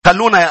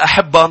خلونا يا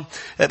أحبة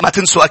ما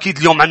تنسوا أكيد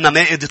اليوم عنا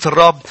مائدة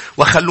الرب،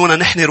 وخلونا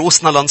نحن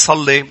رؤوسنا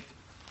لنصلي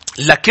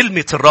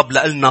لكلمة الرب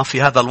لنا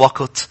في هذا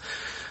الوقت،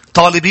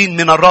 طالبين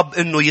من الرب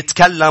أنه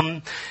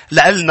يتكلم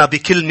لنا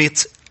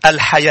بكلمة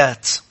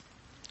الحياة.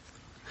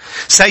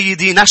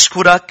 سيدي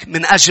نشكرك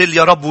من أجل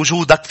يا رب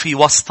وجودك في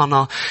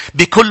وسطنا.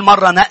 بكل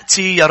مرة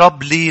نأتي يا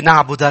رب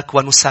لنعبدك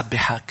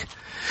ونسبحك.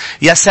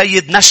 يا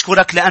سيد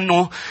نشكرك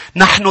لأنه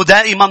نحن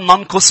دائما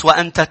ننقص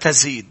وأنت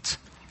تزيد.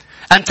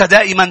 أنت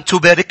دائما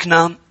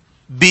تباركنا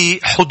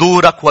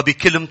بحضورك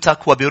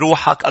وبكلمتك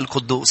وبروحك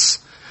القدوس.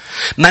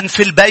 من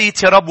في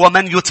البيت يا رب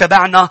ومن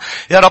يتبعنا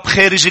يا رب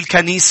خارج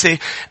الكنيسة،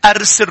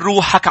 أرسل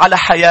روحك على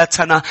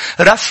حياتنا،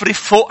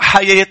 رفرف فوق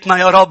حياتنا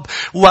يا رب،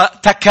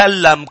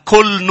 وتكلم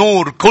كل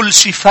نور، كل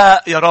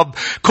شفاء يا رب،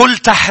 كل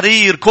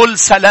تحرير، كل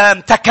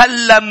سلام.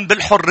 تكلم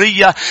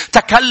بالحرية،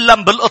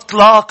 تكلم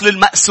بالإطلاق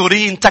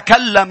للمأسورين،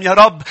 تكلم يا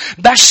رب،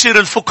 بشر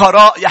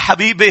الفقراء يا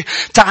حبيبي،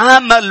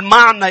 تعامل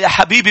معنا يا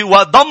حبيبي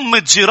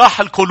وضمد جراح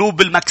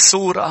القلوب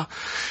المكسورة.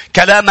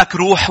 كلامك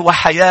روح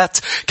وحياة.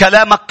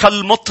 كلامك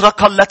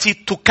كالمطرقة التي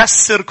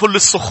تكسر كل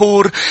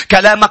الصخور.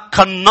 كلامك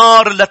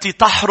كالنار التي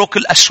تحرق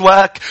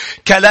الأشواك.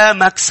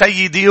 كلامك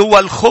سيدي هو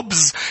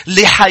الخبز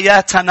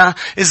لحياتنا.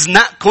 إذ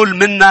نأكل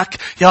منك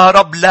يا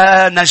رب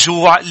لا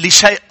نجوع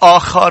لشيء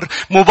آخر.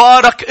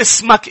 مبارك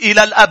اسمك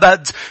إلى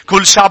الأبد.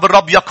 كل شعب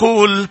الرب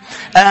يقول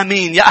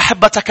آمين. يا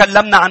أحبة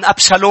تكلمنا عن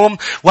أبشالوم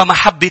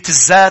ومحبة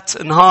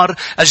الذات نهار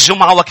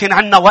الجمعة، وكان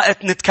عندنا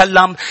وقت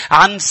نتكلم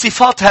عن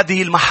صفات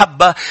هذه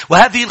المحبة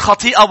وهذه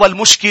الخطيئة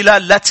والمشكلة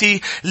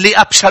التي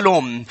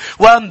لأبشالوم.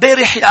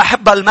 وامبارح يا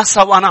أحبة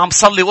المساء وأنا عم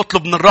صلي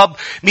وأطلب من الرب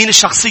مين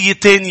الشخصية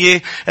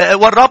الثانية،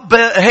 والرب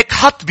هيك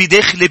حط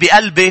بداخلي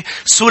بقلبي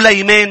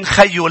سليمان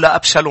خيو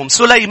لأبشالوم.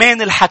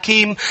 سليمان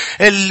الحكيم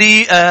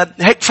اللي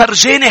هيك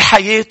فرجاني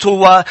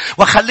حياته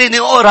وخليني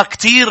أقرأ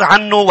كتير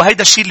عنه،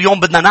 وهيدا الشيء اليوم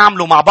بدنا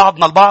نعمله مع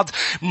بعضنا البعض.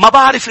 ما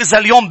بعرف إذا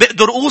اليوم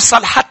بقدر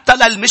أوصل حتى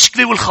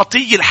للمشكلة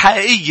والخطية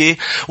الحقيقية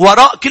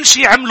وراء كل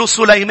شيء عمله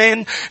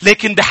سليمان،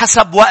 لكن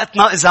بحسب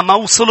وقتنا إذا ما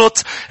وصلت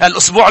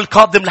الأسبوع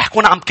القادم رح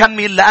كون عم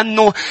كمل،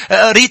 لأنه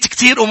قريت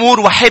كتير أمور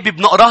وحابب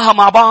نقراها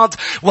مع بعض.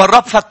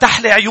 والرب فتح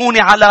لي عيوني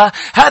على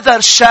هذا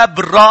الشاب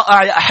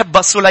الرائع يا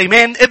أحبة،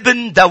 سليمان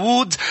ابن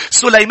داود،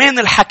 سليمان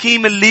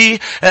الحكيم اللي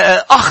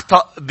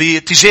أخطأ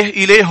باتجاه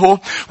إلهه.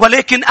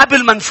 ولكن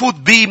قبل ما نفوت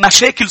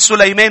بمشاكل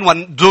سليمان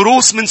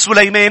ودروس من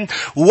سليمان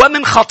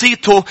ومن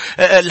خطيته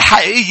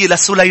الحقيقية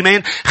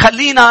لسليمان،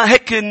 خلينا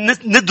هيك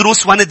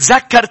ندرس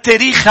ونتذكر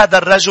تاريخ هذا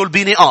الرجل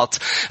بنقاط.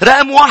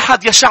 رقم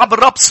واحد يا شعب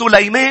الرب،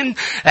 سليمان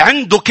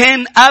عنده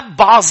كان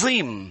أب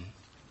عظيم.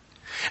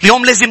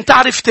 اليوم لازم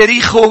تعرف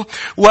تاريخه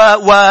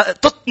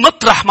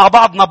ونطرح مع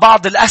بعضنا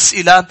بعض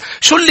الأسئلة.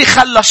 شو اللي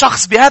خلى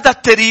شخص بهذا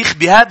التاريخ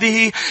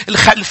بهذه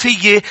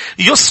الخلفية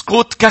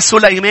يسقط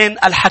كسليمان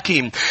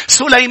الحكيم؟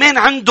 سليمان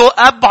عنده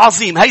أب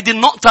عظيم. هيدي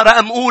النقطة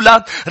رقم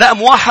أولى،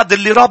 رقم واحد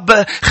اللي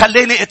رب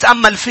خلاني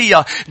أتأمل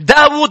فيها.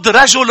 داود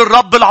رجل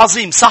الرب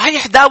العظيم.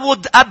 صحيح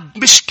داود أب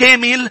مش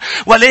كامل،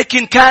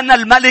 ولكن كان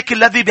الملك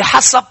الذي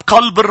بحسب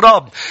قلب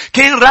الرب.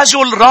 كان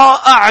رجل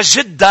رائع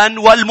جدا،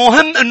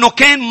 والمهم أنه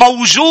كان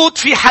موجود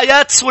في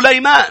حياة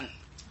سليمان.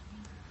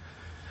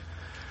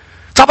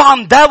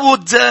 طبعا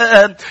داود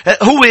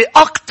هو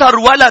أكتر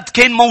ولد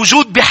كان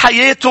موجود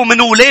بحياته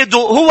من ولاده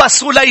هو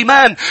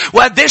سليمان.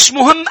 وقديش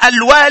مهم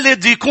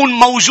الوالد يكون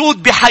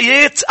موجود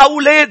بحياة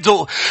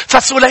أولاده.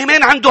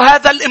 فسليمان عنده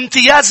هذا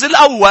الامتياز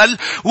الأول،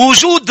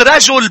 وجود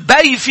رجل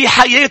بي في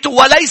حياته،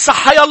 وليس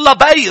حيالله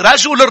بي،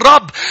 رجل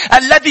الرب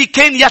الذي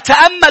كان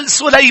يتأمل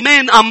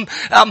سليمان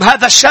أم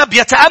هذا الشاب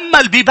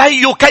يتأمل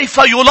ببيه كيف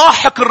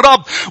يلاحق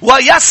الرب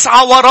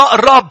ويسعى وراء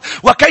الرب،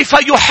 وكيف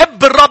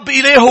يحب الرب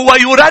إليه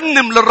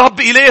ويرنم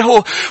للرب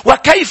إليه،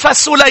 وكيف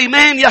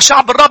سليمان يا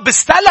شعب الرب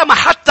استلم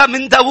حتى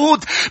من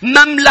داود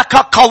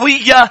مملكة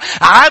قوية،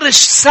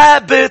 عرش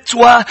ثابت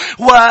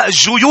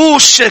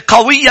وجيوش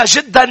قوية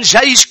جدا،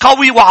 جيش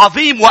قوي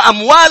وعظيم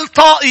وأموال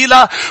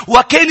طائلة.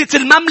 وكانت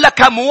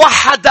المملكة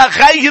موحدة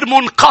غير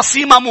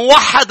منقسمة،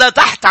 موحدة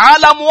تحت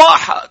علم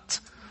واحد.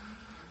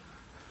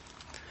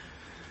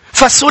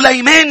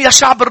 فسليمان يا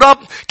شعب الرب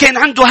كان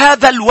عنده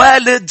هذا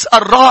الوالد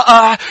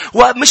الرائع.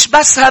 ومش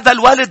بس هذا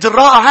الوالد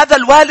الرائع، هذا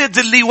الوالد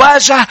اللي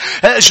واجه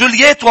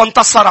جولييت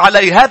وانتصر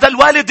عليه، هذا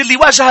الوالد اللي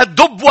واجه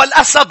الدب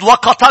والأسد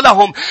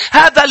وقتلهم،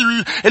 هذا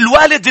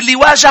الوالد اللي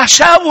واجه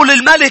شاول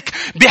الملك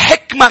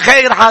بحكمة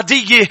غير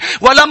عادية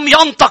ولم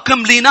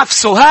ينتقم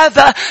لنفسه،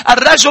 هذا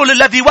الرجل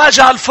الذي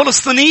واجه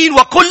الفلسطينيين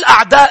وكل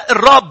أعداء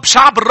الرب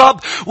شعب الرب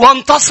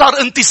وانتصر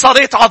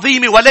انتصارات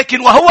عظيمة.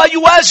 ولكن وهو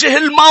يواجه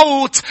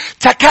الموت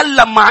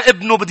تكلم مع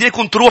ابنه. بدي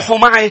لكم تروحوا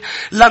معي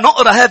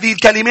لنقرأ هذه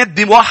الكلمات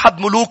بواحد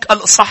ملوك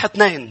الإصحاح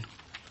 2.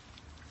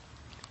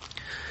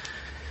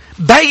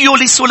 بيو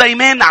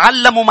لسليمان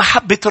علموا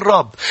محبة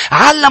الرب،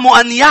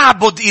 علموا أن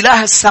يعبد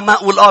إله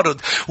السماء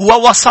والأرض،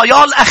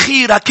 ووصاياه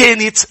الأخيرة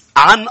كانت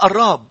عن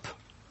الرب.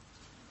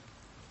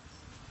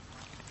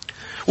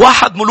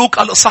 واحد ملوك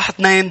الإصحاح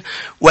 2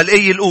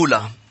 والآية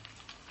الأولى.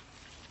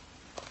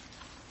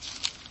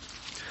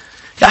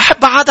 يا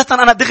أحب عادة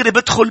أنا دغري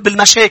بدخل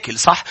بالمشاكل،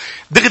 صح؟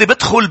 دغري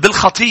بدخل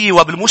بالخطية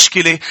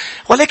وبالمشكلة.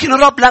 ولكن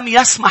الرب لم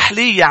يسمح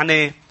لي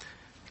يعني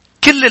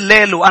كل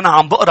الليل وأنا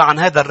عم بقرأ عن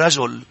هذا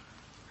الرجل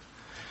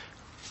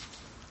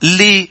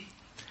اللي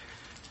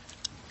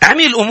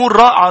عمل أمور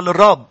رائعة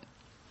للرب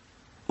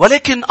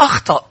ولكن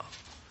أخطأ.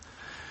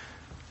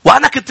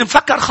 وأنا كنت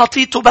مفكر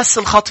خطيته بس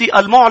الخطيئة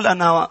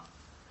المعلنة.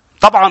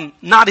 طبعا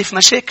نعرف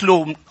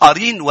مشاكله،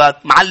 قارين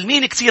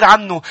ومعلمين كثير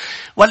عنه.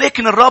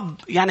 ولكن الرب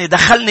يعني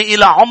دخلني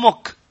إلى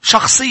عمق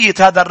شخصية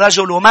هذا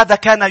الرجل وماذا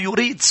كان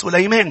يريد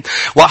سليمان.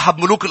 وأحب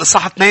ملوك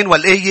الإصحاح 2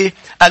 والآية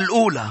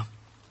الأولى.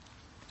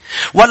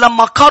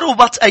 ولما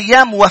قربت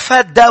أيام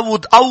وفاة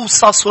داود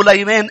أوصى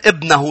سليمان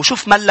ابنه.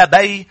 شوف ملا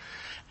بي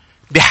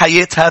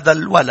بحياة هذا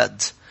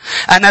الولد.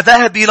 أنا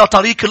ذاهب إلى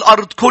طريق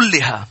الأرض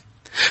كلها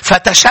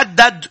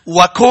فتشدد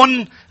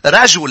وكن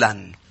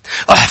رجلا.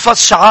 احفظ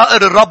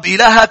شعائر الرب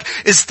إلهك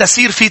إذ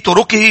تسير في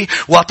طرقه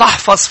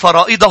وتحفظ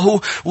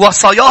فرائضه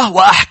وصاياه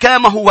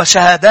وأحكامه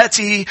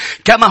وشهاداته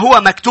كما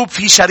هو مكتوب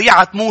في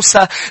شريعة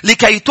موسى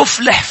لكي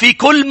تفلح في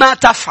كل ما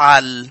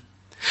تفعل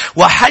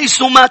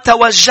وحيثما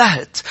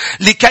توجهت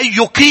لكي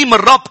يقيم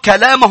الرب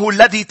كلامه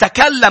الذي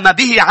تكلم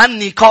به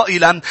عني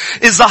قائلا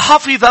إذا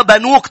حفظ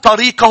بنوك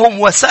طريقهم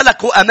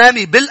وسلكوا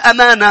أمامي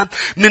بالأمانة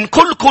من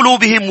كل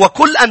قلوبهم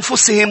وكل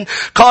أنفسهم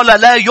قال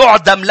لا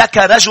يعدم لك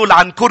رجل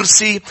عن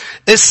كرسي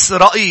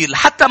إسرائيل.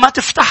 حتى ما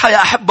تفتحها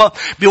يا أحبة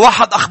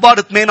بواحد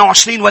أخبار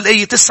 28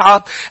 والآية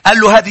 9 قال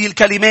له هذه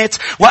الكلمات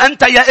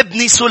وأنت يا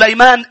ابني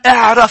سليمان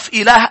اعرف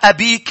إله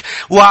أبيك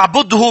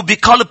واعبده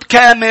بقلب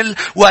كامل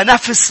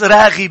ونفس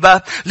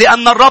راغبة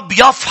لأن الرب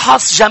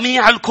يفحص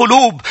جميع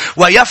القلوب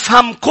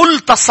ويفهم كل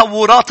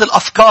تصورات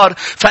الأفكار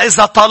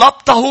فإذا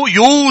طلبته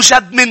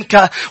يوجد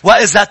منك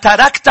وإذا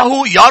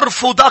تركته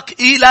يرفضك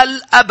إلى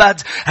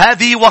الأبد.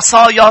 هذه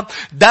وصايا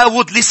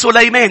داود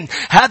لسليمان.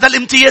 هذا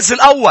الامتياز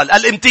الأول.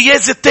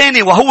 الامتياز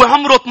الثاني وهو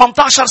عمره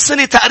 18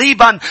 سنة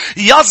تقريبا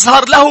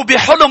يظهر له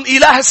بحلم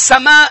إله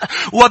السماء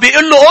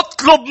وبيقول له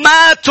اطلب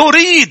ما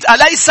تريد.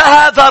 أليس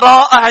هذا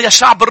رائع يا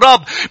شعب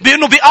الرب؟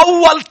 بأنه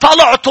بأول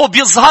طلعته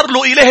بيظهر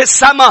له إله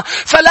السماء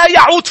فلا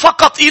يعود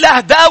فقط إله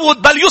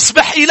داود بل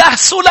يصبح إله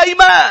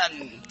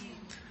سليمان.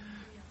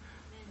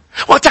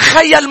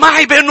 وتخيل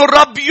معي بأن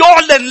الرب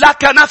يعلن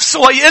لك نفسه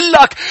ويقول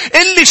لك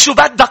اللي شو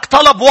بدك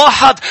طلب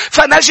واحد.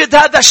 فنجد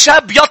هذا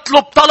الشاب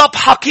يطلب طلب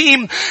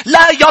حكيم.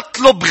 لا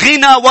يطلب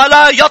غنى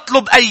ولا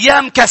يطلب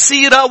أيام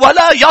كثيرة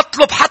ولا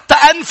يطلب حتى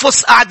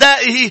أنفس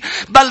أعدائه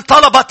بل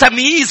طلب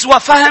تمييز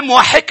وفهم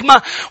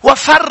وحكمة.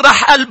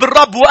 وفرح قلب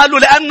الرب وقال له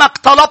لأنك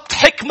طلبت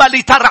حكمة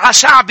لترعى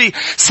شعبي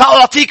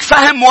سأعطيك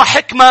فهم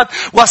وحكمة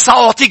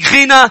وسأعطيك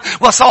غنى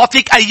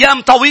وسأعطيك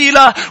أيام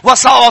طويلة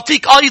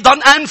وسأعطيك أيضا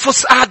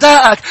أنفس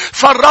أعدائك.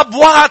 فالرب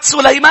وعد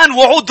سليمان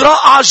وعود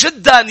رائعة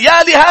جدا.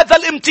 يا لهذا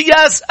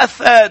الامتياز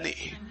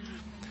الثاني.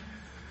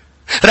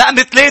 رقم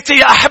 3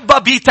 يا أحبة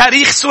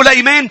بتاريخ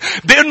سليمان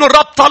بأنه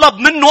الرب طلب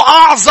منه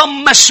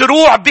أعظم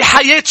مشروع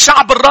بحياة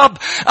شعب الرب.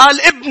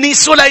 قال ابني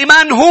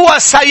سليمان هو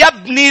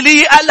سيبني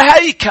لي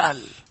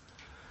الهيكل.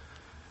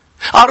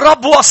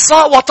 الرب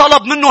وصاه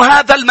وطلب منه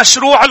هذا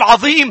المشروع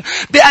العظيم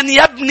بأن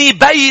يبني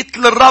بيت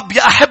للرب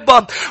يا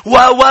أحبة.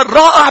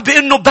 والرائع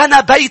بأنه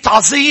بنى بيت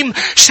عظيم.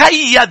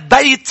 شيد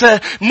بيت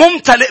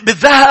ممتلئ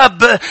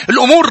بالذهب.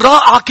 الأمور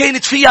رائعة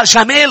كانت فيها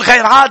جمال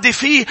غير عادي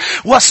فيه.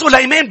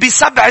 وسليمان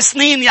ب7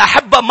 سنين يا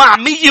أحبة مع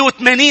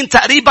 180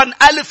 تقريبا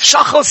ألف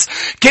شخص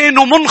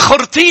كانوا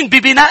منخرطين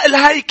ببناء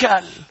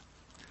الهيكل.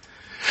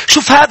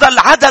 شوف هذا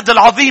العدد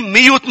العظيم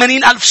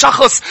 180 ألف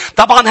شخص.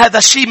 طبعا هذا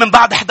الشيء من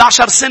بعد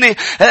 11 سنة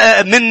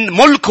من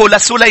ملكه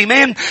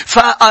لسليمان.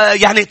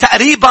 يعني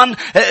تقريبا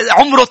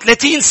عمره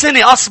 30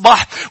 سنة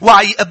أصبح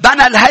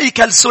وبنى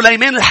الهيكل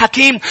سليمان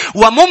الحكيم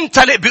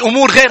وممتلئ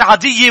بأمور غير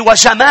عادية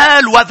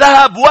وجمال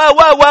وذهب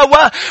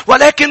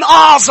ولكن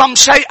أعظم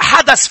شيء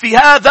حدث في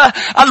هذا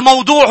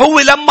الموضوع هو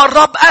لما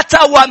الرب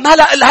أتى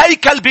وملأ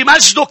الهيكل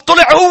بمجده.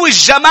 طلع هو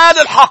الجمال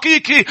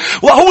الحقيقي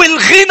وهو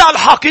الغنى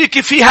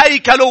الحقيقي في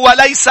هيكله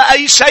وليس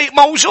أي شيء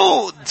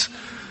موجود.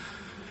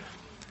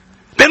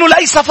 بأنه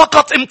ليس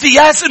فقط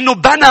امتياز أنه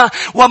بنى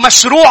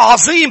ومشروع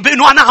عظيم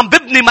بأنه أنا عم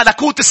ببني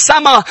ملكوت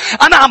السماء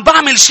أنا عم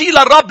بعمل شيء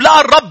للرب. لا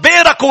الرب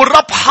بارك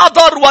والرب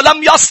حضر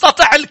ولم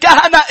يستطع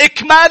الكهنة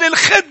إكمال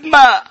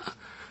الخدمة.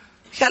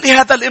 يعني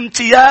هذا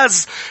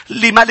الامتياز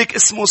لملك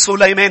اسمه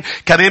سليمان.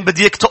 كمان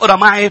بديك تقرأ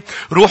معي.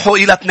 روحوا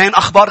إلى 2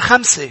 أخبار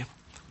 5.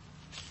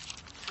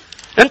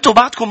 أنتوا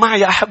بعدكم معي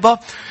يا أحبة.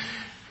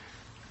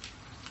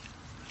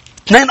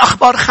 2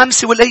 أخبار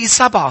 5 والآية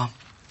 7.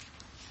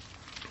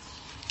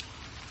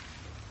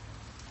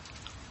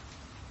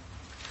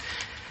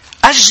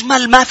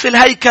 أجمل ما في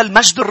الهيكل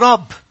مجد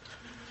الرب.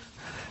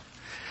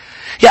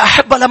 يا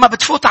أحبة لما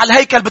بتفوت على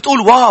الهيكل بتقول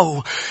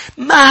واو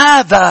ما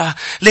هذا.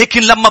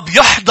 لكن لما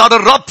بيحضر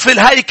الرب في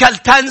الهيكل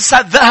تنسى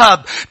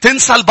الذهب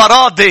تنسى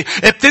البرادة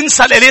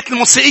بتنسى الآلات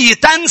الموسيقية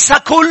تنسى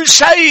كل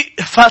شيء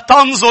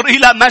فتنظر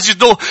إلى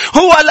مجده.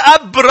 هو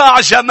الأبرع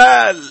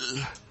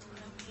جمال.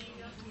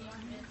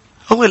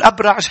 هو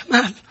الأبرع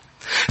جمال.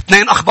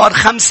 2 أخبار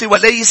 5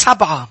 والآية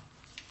 7.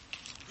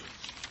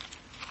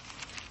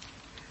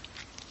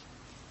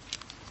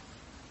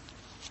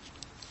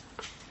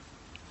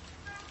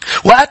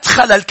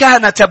 وأدخل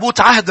الكهنة تابوت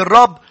عهد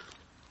الرب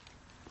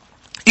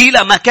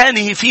إلى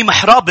مكانه في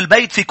محراب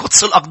البيت في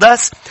قدس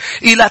الأقداس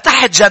إلى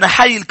تحت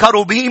جناحي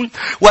الكروبيم.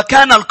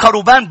 وكان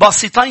الكروبان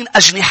باسطين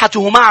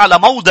أجنحتهما على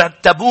موضع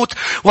التابوت.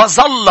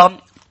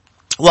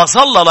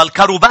 وظلل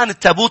الكروبان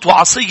التابوت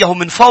وعصيه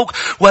من فوق.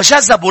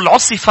 وجذبوا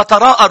العصي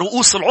فتراءى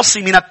رؤوس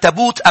العصي من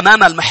التابوت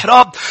أمام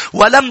المحراب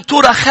ولم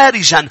ترى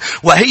خارجا.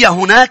 وهي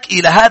هناك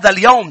إلى هذا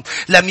اليوم.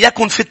 لم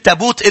يكن في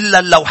التابوت إلا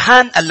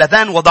اللوحان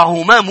اللذان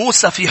وضعهما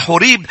موسى في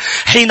حوريب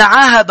حين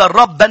عاهد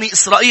الرب بني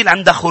إسرائيل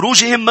عند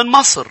خروجهم من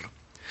مصر.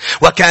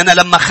 وكان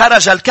لما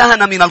خرج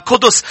الكهنة من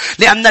القدس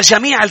لأن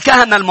جميع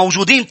الكهنة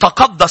الموجودين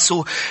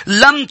تقدسوا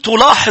لم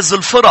تلاحظ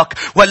الفرق.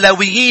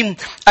 واللاويين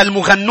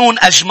المغنون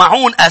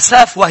أجمعون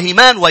أساف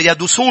وهيمان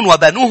ويدوسون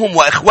وبنوهم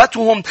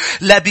وإخوتهم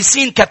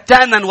لابسين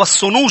كتانا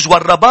والصنوج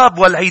والرباب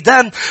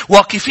والعيدان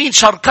واقفين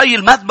شرقي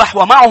المذبح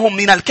ومعهم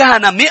من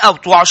الكهنة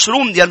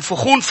 120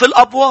 ينفخون في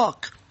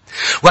الأبواق.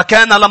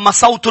 وكان لما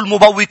صوت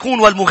المبوكون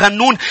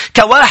والمغنون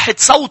كواحد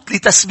صوت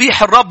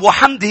لتسبيح الرب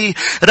وحمده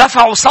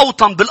رفعوا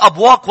صوتا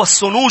بالأبواق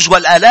والصنوج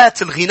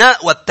والآلات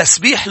الغناء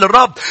والتسبيح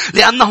للرب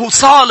لأنه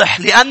صالح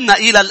لأن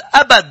إلى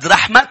الأبد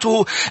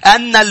رحمته.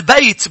 أن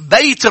البيت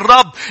بيت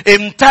الرب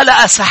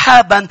امتلأ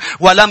سحابا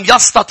ولم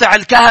يستطع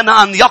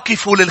الكهنة أن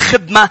يقفوا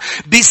للخدمة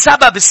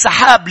بسبب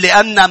السحاب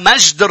لأن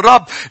مجد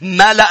الرب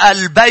ملأ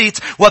البيت.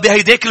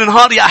 وبهيديك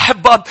النهار يا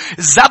أحبة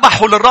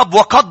ذبحوا للرب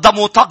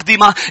وقدموا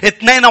تقدمة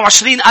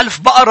 22,000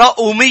 بقرة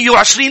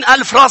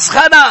و120,000 راس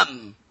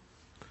غنم.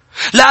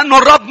 لأنه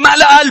الرب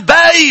ملأ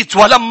البيت.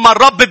 ولما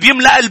الرب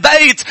بيملأ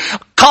البيت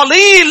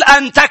قليل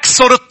أن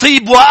تكسر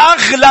الطيب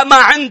وأغلى ما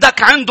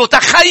عندك عنده.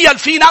 تخيل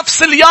في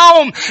نفس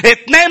اليوم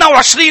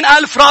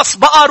 22,000 راس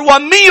بقر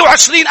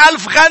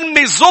و120,000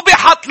 غنم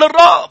ذبحت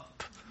للرب.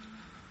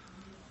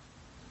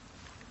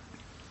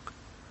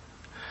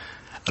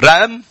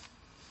 رقم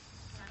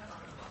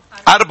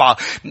 4.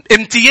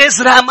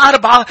 امتياز رقم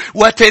 4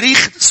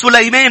 وتاريخ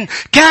سليمان.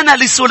 كان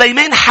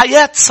لسليمان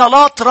حياة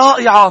صلاة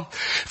رائعة.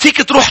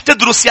 فيك تروح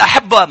تدرس يا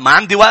أحبة. ما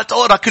عندي وقت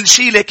أقرأ كل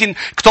شيء لكن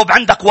اكتب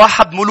عندك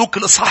 1 ملوك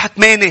الإصحاح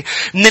 8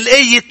 من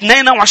الآية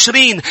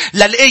 22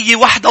 للآية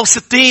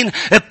 61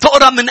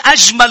 بتقرأ من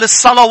أجمل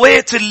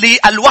الصلوات اللي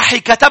الوحي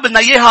كتب لنا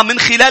إياها من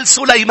خلال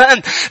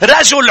سليمان.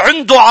 رجل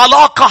عنده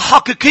علاقة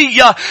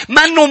حقيقية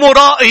منه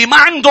مرائي ما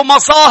عنده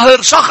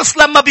مظاهر. شخص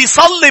لما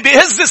بيصلي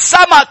بيهز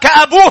السماء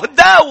كأبوه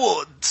داود.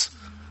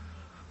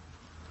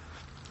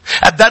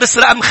 الدرس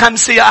رقم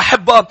 5 يا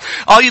أحبة.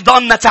 أيضا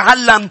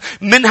نتعلم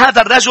من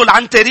هذا الرجل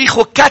عن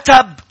تاريخه.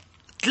 كتب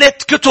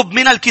 3 كتب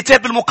من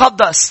الكتاب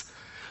المقدس.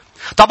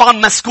 طبعا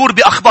مذكور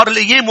بأخبار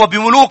الأيام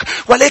وبملوك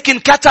ولكن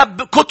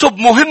كتب كتب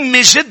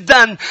مهمة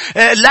جدا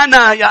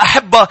لنا يا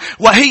أحبة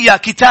وهي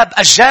كتاب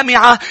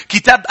الجامعة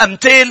كتاب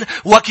أمثال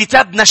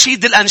وكتاب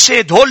نشيد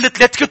الأنشاد. هول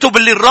 3 كتب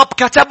اللي الرب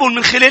كتبهم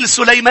من خلال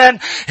سليمان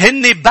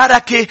هن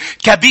بركة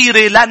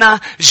كبيرة لنا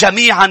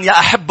جميعا يا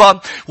أحبة.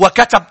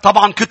 وكتب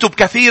طبعا كتب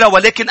كثيرة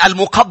ولكن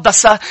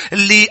المقدسة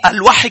اللي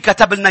الوحي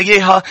كتب لنا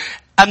إياها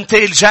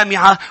أمثال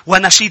جامعة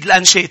ونشيد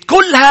الأنشاد.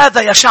 كل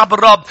هذا يا شعب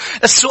الرب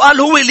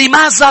السؤال هو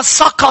لماذا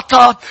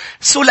سقط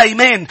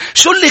سليمان؟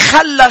 شو اللي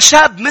خلى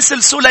شاب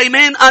مثل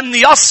سليمان أن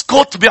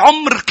يسقط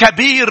بعمر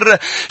كبير؟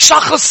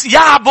 شخص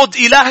يعبد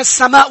إله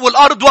السماء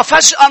والأرض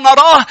وفجأة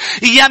نراه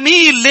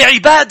يميل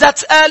لعبادة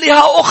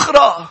آلهة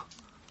أخرى.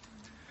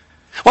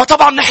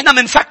 وطبعا نحن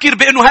منفكر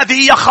بأنه هذه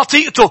هي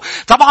خطيئته.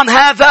 طبعا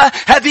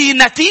هذه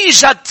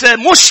نتيجة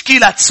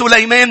مشكلة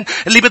سليمان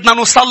اللي بدنا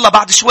نوصل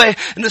بعد شوي.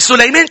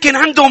 سليمان كان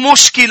عنده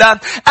مشكلة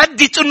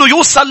أدت أنه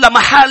يوصل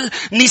لمحل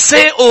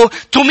نسائه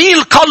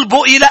تميل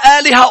قلبه إلى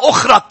آلهة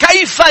أخرى.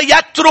 كيف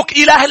يترك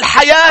إله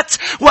الحياة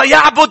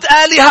ويعبد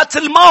آلهة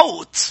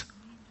الموت؟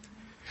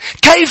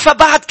 كيف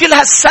بعد كل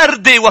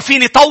هالسردة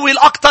وفيني طول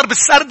أكتر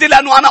بالسردة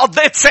لأنه أنا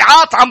قضيت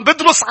ساعات عم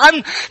بدرس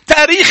عن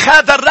تاريخ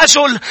هذا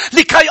الرجل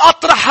لكي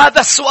أطرح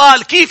هذا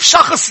السؤال. كيف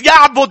شخص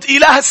يعبد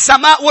إله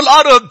السماء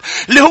والأرض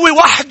اللي هو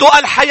وحده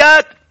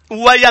الحياة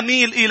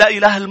ويميل إلى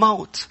إله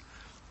الموت؟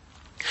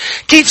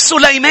 كيف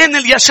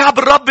سليمان يا شعب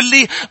الرب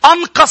اللي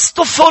أنقذ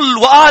طفل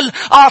وقال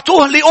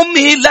أعطوه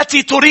لأمه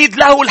التي تريد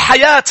له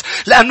الحياة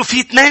لأنه في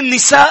 2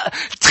 نساء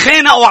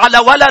تخانقوا على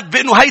ولد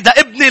بأنه هيدا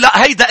ابني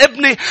لا هيدا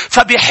ابني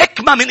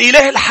فبحكمة من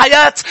إله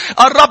الحياة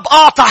الرب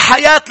أعطى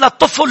حياة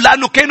للطفل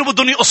لأنه كانوا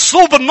بدهم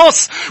يقصوه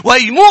بالنص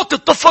ويموت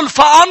الطفل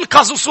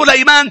فأنقذوا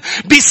سليمان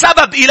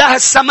بسبب إله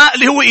السماء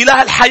اللي هو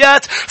إله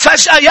الحياة.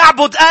 فجأة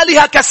يعبد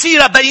آلهة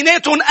كثيرة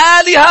بيناتهم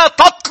آلهة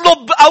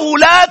تطلب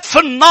أولاد في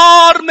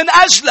النار من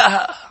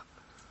أجلها.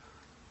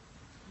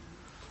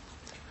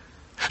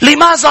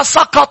 لماذا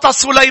سقط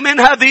سليمان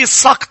هذه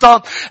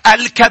السقطة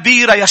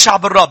الكبيرة يا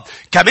شعب الرب؟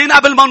 كمان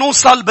قبل ما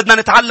نوصل بدنا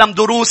نتعلم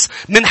دروس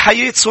من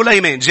حياة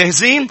سليمان.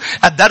 جاهزين؟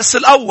 الدرس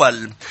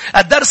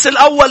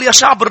الأول يا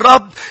شعب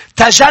الرب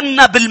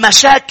تجنب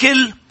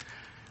المشاكل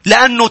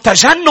لأنه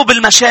تجنب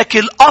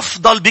المشاكل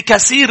أفضل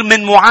بكثير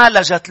من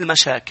معالجة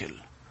المشاكل.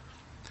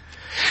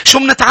 شو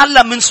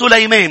بنتعلم من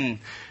سليمان؟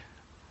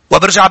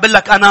 وبرجع بقول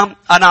لك أنا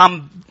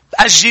عم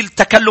أجل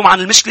التكلم عن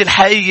المشكلة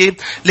الحقيقية،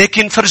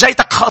 لكن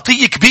فرجيتك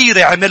خطية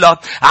كبيرة عملها،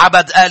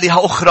 عبد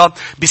آلهة أخرى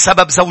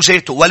بسبب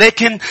زوجاته.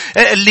 ولكن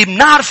اللي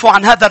بنعرفه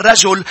عن هذا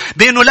الرجل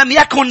بأنه لم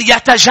يكن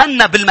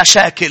يتجنب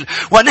المشاكل.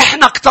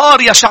 ونحن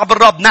كتار يا شعب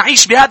الرب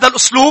نعيش بهذا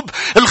الأسلوب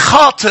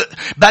الخاطئ.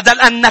 بدل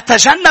أن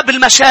نتجنب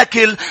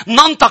المشاكل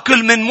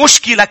ننتقل من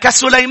مشكلة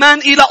كسليمان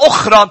إلى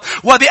أخرى،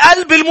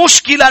 وبقلب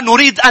المشكلة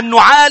نريد أن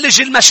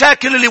نعالج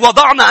المشاكل اللي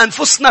وضعنا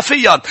أنفسنا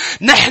فيها.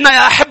 نحن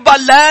يا أحبة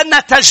لا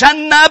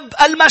نتجنب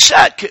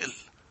المشاكل.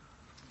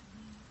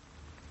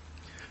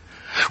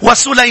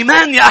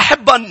 وسليمان يا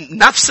أحبة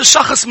نفس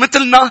الشخص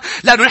مثلنا،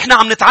 لأنه نحن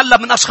عم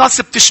نتعلم من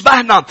أشخاص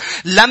بتشبهنا.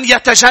 لم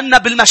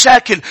يتجنب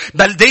المشاكل،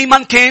 بل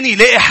دايما كان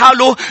يلاقي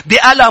حاله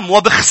بألم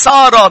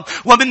وبخسارة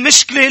ومن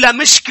مشكلة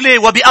لمشكلة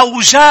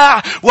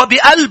وبأوجاع،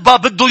 وبقلبه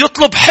بده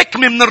يطلب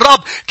حكمة من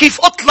الرب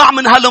كيف أطلع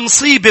من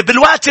هالمصيبة،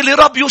 بالوقت اللي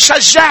الرب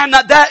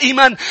يشجعنا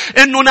دائما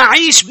أنه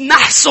نعيش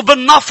نحسب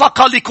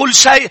النفقة لكل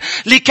شيء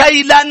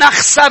لكي لا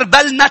نخسر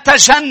بل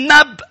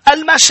نتجنب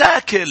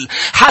المشاكل.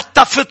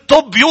 حتى في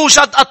الطب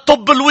يوجد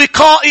الطب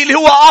الوقائي اللي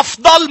هو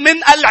أفضل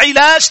من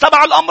العلاج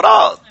تبع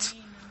الأمراض.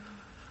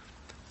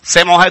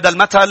 سمعوا هذا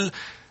المثل،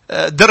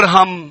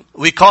 درهم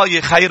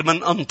وقاية خير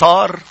من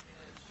أمطار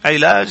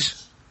علاج.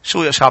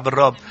 شو يا شعب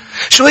الرب؟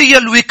 شو هي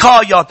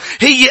الوقاية؟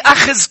 هي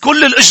أخذ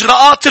كل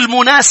الإجراءات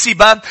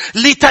المناسبة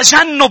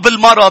لتجنب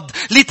المرض،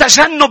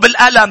 لتجنب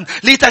الألم،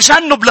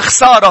 لتجنب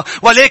الخسارة.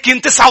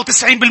 ولكن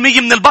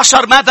 99% من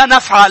البشر ماذا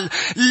نفعل؟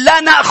 لا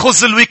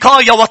نأخذ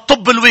الوقاية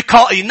والطب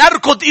الوقائي،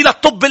 نركض إلى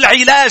الطب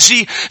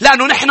العلاجي،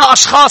 لأنه نحن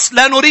أشخاص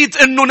لا نريد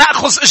أنه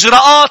نأخذ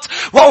إجراءات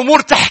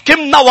وأمور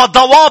تحكمنا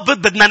وضوابط،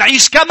 بدنا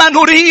نعيش كما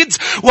نريد،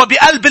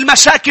 وبقلب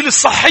المشاكل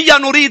الصحية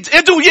نريد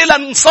أدوية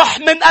لنصح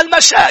من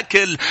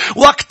المشاكل.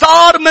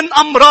 وكتار من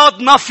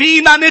أمراضنا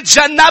فينا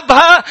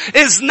نتجنبها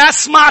إذ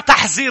نسمع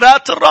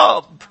تحذيرات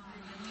الرب.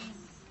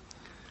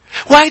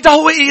 وهذا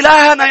هو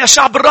إلهنا يا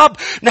شعب الرب.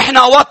 نحن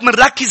أوقات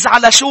منركز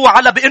على شو؟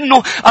 على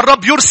بأنه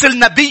الرب يرسل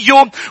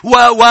نبيه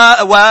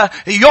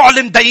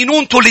ويعلن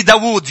دينونته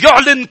لداود،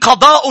 يعلن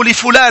قضاءه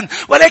لفلان.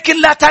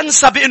 ولكن لا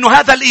تنسى بأنه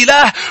هذا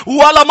الإله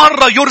ولا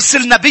مرة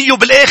يرسل نبيه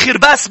بالآخر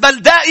بس،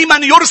 بل دائما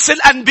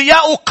يرسل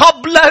أنبياء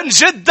قبلا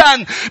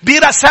جدا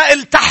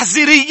برسائل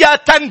تحذيرية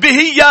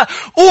تنبيهية.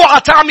 اوعى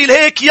تعمل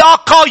هيك يا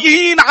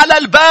قايين، على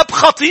الباب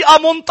خطيئة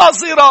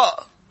منتظرة.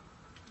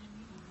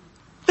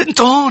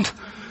 انتوا هون.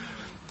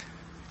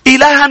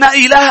 إلهنا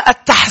إله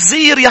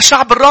التحذير يا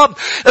شعب الرب.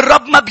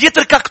 الرب ما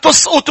بيتركك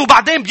تسقط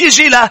وبعدين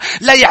بيجي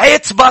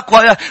ليعاتبك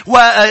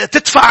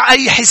وتدفع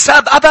أي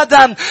حساب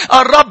أبدا.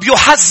 الرب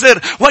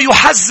يحذر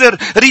ويحذر،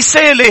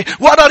 رسالة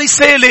ورا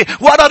رسالة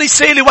ورا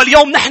رسالة.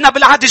 واليوم نحن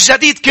بالعهد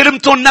الجديد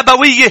كلمته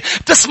النبوية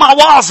تسمع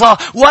وعظة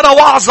ورا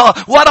وعظة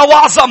ورا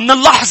وعظة. من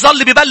اللحظة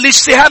اللي ببلش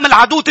سهام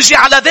العدو تجي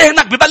على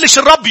ذهنك ببلش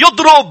الرب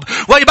يضرب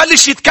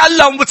ويبلش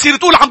يتكلم، وبتصير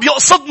تقول عم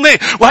بيقصدني،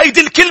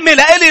 وهيدي الكلمة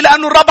لإلي،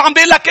 لأنه الرب عم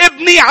بيقول لك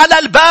ابني على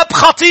الباب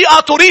خطيئة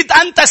تريد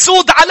أن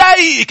تسود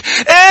عليك.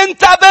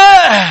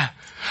 انتبه،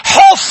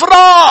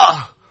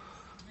 حفرة.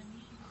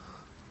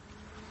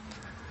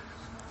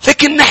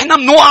 لكن نحن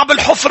بنوقع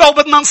بالحفرة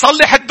وبدنا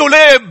نصلح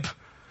الدولاب،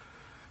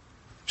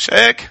 مش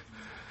هيك؟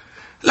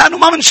 لأنه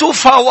ما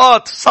بنشوفها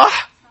أوقات،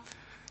 صح؟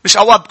 مش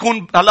أوقات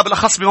بكون هلا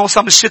بالأخص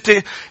بموسم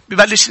الشتاء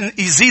ببلش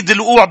يزيد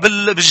الوقوع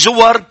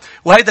بالجور.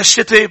 وهيدا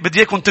الشتاء بدي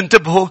اياكم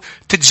تنتبهوا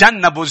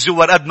تتجنبوا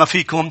الجور قد ما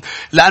فيكم،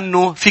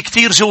 لأنه في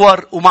كتير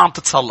جور وما عم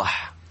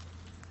تتصلح،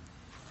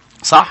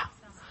 صح؟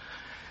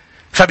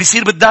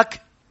 فبيصير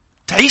بدك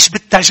تعيش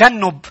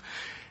بالتجنب.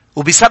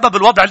 وبسبب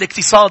الوضع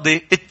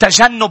الاقتصادي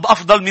التجنب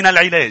أفضل من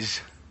العلاج.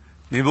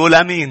 بيقول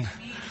أمين.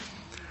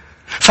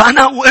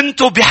 فأنا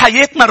وإنتو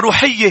بحياتنا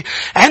الروحية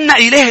عنا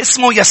إله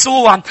اسمه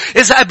يسوع.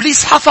 إذا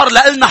إبليس حفر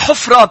لنا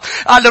حفرة،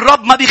 قال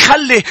الرب ما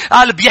بيخلي،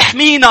 قال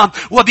بيحمينا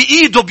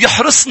وبإيده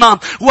بيحرسنا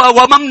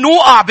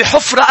وممنوع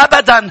بحفرة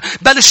أبدا،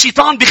 بل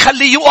الشيطان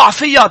بيخليه يقع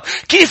فيها.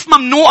 كيف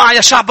ممنوع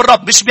يا شعب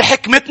الرب؟ مش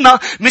بحكمتنا،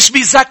 مش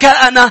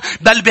بذكائنا،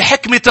 بل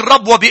بحكمة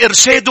الرب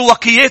وبإرشاده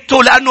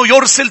وقيادته، لأنه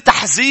يرسل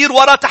تحذير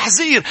ورا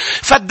تحذير.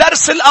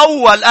 فالدرس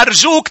الأول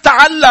أرجوك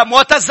تعلم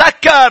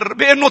وتذكر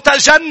بأنه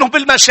تجنب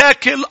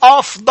المشاكل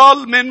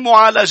أفضل من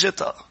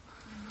معالجتها.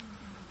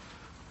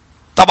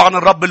 طبعا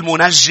الرب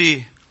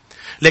المنجي،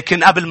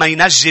 لكن قبل ما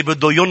ينجي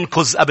بده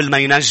ينقذ. قبل ما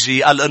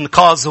ينجي،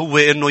 الإنقاذ هو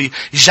إنه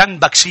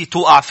يجنبك شيء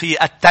توقع فيه.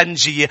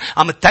 التنجية،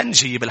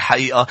 التنجية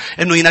بالحقيقة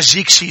إنه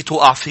ينجيك شيء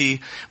توقع فيه،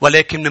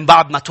 ولكن من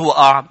بعد ما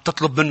توقع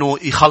تطلب منه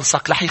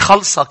يخلصك. رح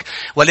يخلصك،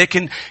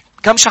 ولكن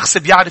كم شخص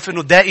بيعرف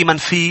انه دائما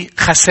في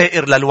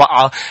خسائر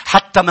للوقعة؟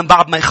 حتى من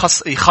بعد ما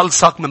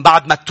يخلصك، من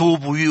بعد ما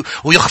تتوب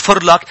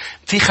ويغفر لك،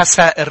 في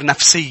خسائر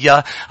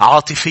نفسية،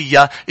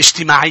 عاطفية،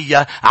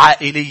 اجتماعية،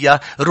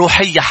 عائلية،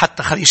 روحية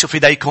حتى. خلينا نشوف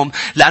ايديكم،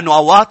 لانه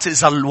اوقات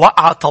اذا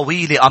الوقعة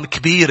طويلة ام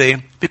كبيرة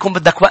بيكون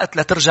بدك وقت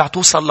لترجع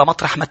توصل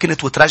لمطرح ما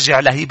كنت وترجع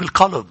لهيب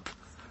القلب.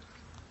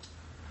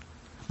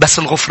 بس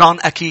الغفران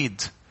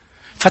اكيد.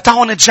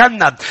 فتعالوا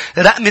نتجنب.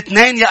 رقم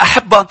 2 يا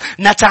أحبة،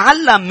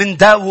 نتعلم من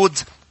داود،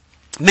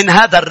 من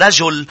هذا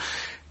الرجل،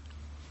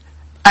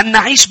 أن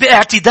نعيش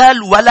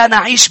باعتدال ولا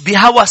نعيش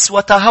بهوس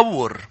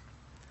وتهور.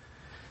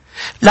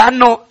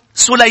 لأنه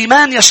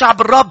سليمان يا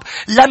شعب الرب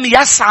لم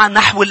يسعى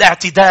نحو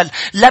الاعتدال.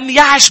 لم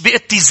يعش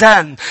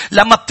باتزان.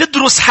 لما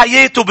بتدرس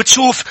حياته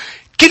بتشوف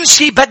كل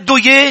شيء بده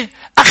إياه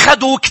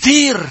أخذوا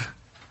كتير.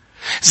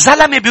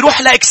 زلمة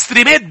بيروح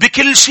لإكستريمات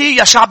بكل شيء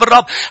يا شعب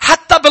الرب.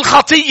 حتى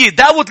بالخطية.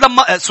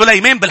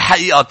 سليمان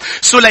بالحقيقة.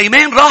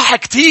 سليمان راح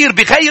كتير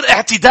بغير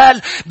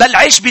اعتدال، بل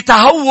عيش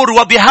بتهور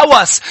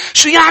وبهوس.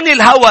 شو يعني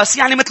الهوس؟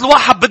 يعني مثل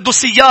واحد بده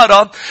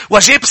سيارة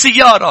وجيب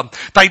سيارة.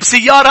 طيب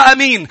سيارة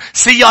أمين،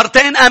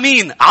 سيارتين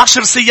أمين،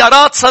 10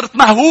 سيارات، صرت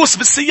مهووس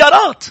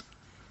بالسيارات.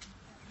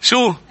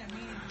 شو؟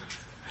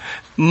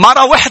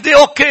 مرة وحدة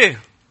أوكي،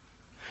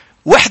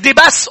 وحدة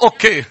بس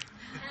أوكي،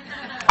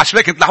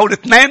 عشان كنت لحول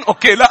 2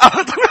 أوكي لا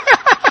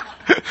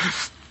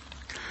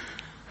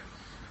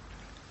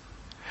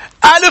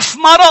 1000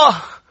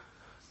 مرة.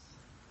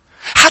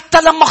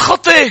 حتى لما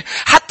خطئ،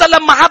 حتى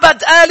لما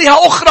عبد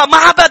آلهة أخرى، ما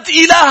عبد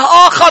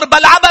إله آخر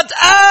بل عبد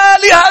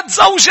آلهة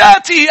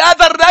زوجاته.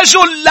 هذا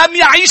الرجل لم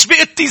يعيش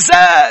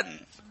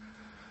باتزان.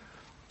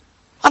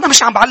 أنا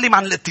مش عم بعلم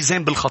عن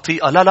الاتزان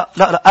بالخطيئة. لا لا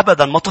لا لا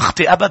أبدا، ما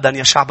تخطي أبدا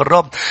يا شعب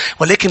الرب.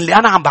 ولكن اللي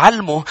أنا عم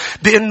بعلمه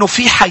بأنه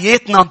في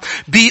حياتنا،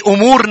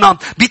 بأمورنا،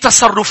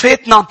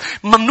 بتصرفاتنا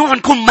ممنوع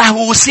نكون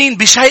مهووسين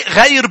بشيء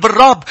غير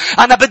بالرب.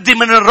 أنا بدي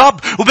من الرب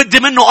وبدي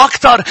منه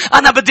أكتر.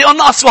 أنا بدي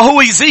أنقص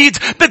وهو يزيد.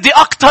 بدي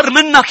أكتر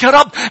منك يا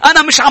رب.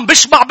 أنا مش عم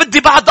بشبع، بدي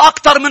بعد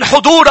أكتر من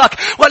حضورك.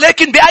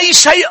 ولكن بأي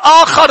شيء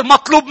آخر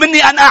مطلوب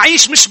مني أن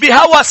أعيش مش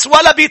بهوس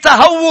ولا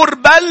بتهور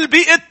بل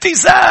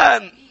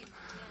باتزان.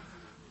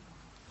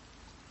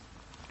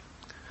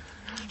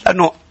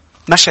 لأنه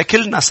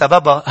مشاكلنا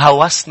سببها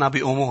هوسنا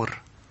بأمور.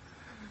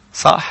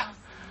 صح؟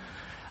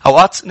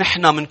 أوقات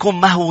نحن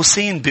منكون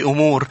مهووسين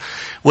بأمور،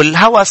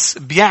 والهوس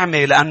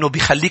بيعمل لأنه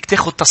بيخليك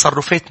تاخد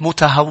تصرفات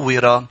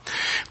متهورة،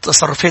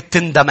 تصرفات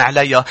تندم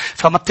عليها،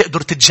 فما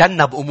بتقدر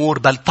تتجنب أمور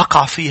بل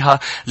تقع فيها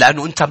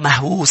لأنه أنت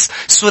مهووس.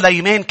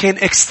 سليمان كان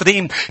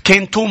اكستريم،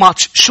 كان تو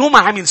ماتش. شو ما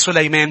عمل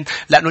سليمان؟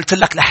 لأنه قلت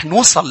لك رح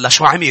نوصل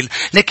لشو عمل.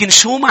 لكن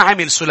شو ما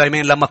عمل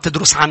سليمان لما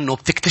بتدرس عنه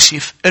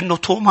بتكتشف إنه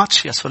تو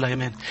ماتش يا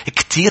سليمان.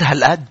 كتير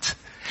هالقد.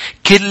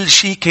 كل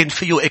شيء كان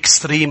فيه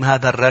اكستريم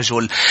هذا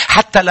الرجل.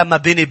 حتى لما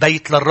بني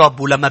بيت للرب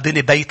ولما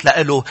بني بيت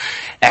لإله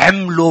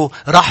عمله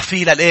راح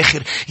فيه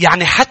للآخر.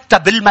 يعني حتى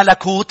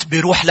بالملكوت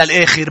بيروح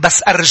للآخر.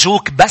 بس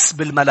أرجوك بس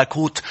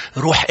بالملكوت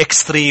روح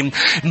اكستريم.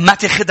 ما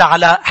تخدع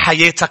على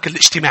حياتك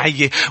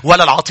الاجتماعية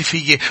ولا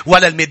العاطفية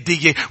ولا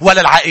المادية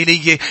ولا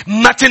العائلية.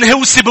 ما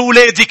تنهوسي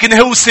بولادك،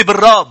 انهوسي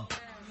بالرب.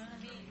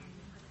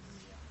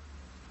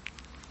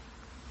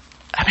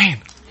 أمين.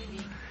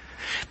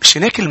 مش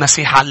هناك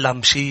المسيح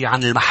علم شيء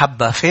عن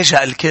المحبة،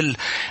 فاجأ الكل.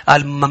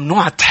 قال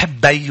ممنوع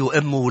تحب بي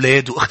وأم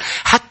وولاد وأخت.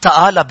 حتى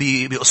قال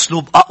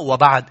بأسلوب أقوى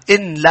بعد،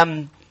 إن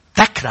لم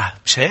تكره.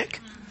 مش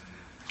هيك؟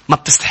 ما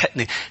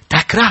بتستحقني.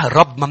 تكره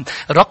الرب.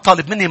 الرب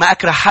طالب مني ما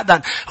أكره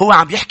حدا. هو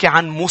عم يحكي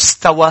عن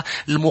مستوى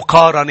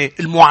المقارنة،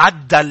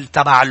 المعدل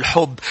تبع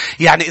الحب.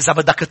 يعني إذا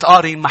بدك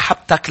تقارن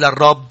محبتك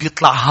للرب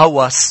بيطلع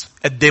هوس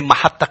قدام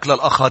محبتك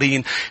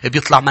للآخرين،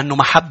 بيطلع منه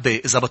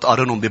محبة إذا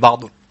بتقارنهم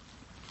ببعضهم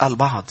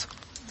البعض.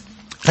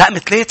 رقم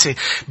 3،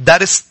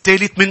 درس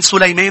ثالث من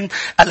سليمان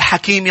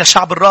الحكيم يا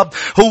شعب الرب،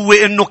 هو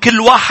إنه كل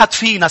واحد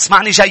فينا،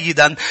 اسمعني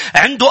جيدا،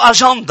 عنده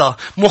أجندة،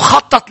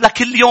 مخطط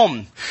لكل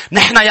يوم.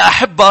 نحن يا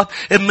أحبة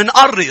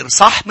منقرر،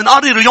 صح؟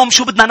 منقرر اليوم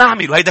شو بدنا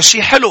نعمل، وهيدا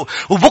الشيء حلو.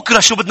 وبكرة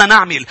شو بدنا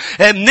نعمل.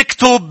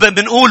 بنكتب،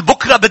 بنقول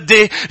بكرة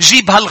بدي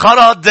جيب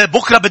هالغرض،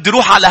 بكرة بدي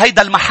روح على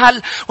هيدا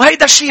المحل،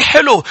 وهيدا الشيء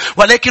حلو.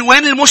 ولكن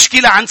وين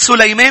المشكلة عند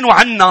سليمان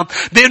وعنا؟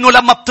 بأنه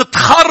لما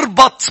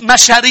بتتخربط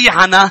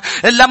مشاريعنا،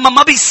 لما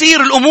ما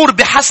بيصير الأمور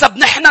حسب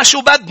نحن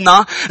شو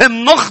بدنا،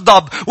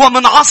 منغضب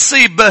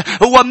ومنعصب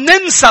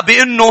ومننسى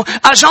بأنه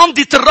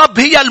أجندة الرب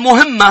هي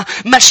المهمة،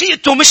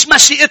 مشيئته مش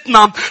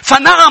مشيئتنا.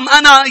 فنعم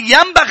أنا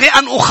ينبغي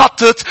أن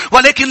أخطط،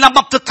 ولكن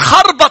لما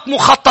بتتخربط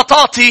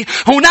مخططاتي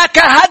هناك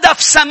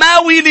هدف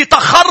سماوي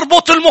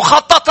لتخربط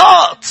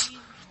المخططات.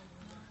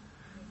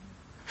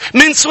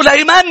 من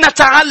سليمان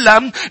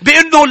نتعلم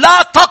بأنه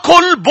لا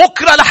تقل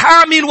بكرة رح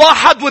أعمل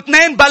 1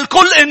 و2، بل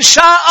كل إن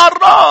شاء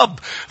الرب.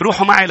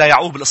 روحوا معي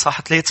ليعقوب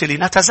الإصحاح 3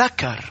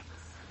 لنتذكر.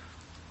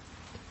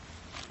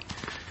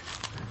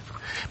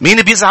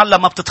 مين بيزعل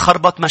لما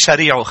بتتخربط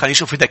مشاريعه؟ خلينا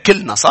نشوف إذا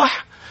كلنا،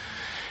 صح؟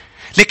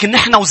 لكن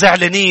نحن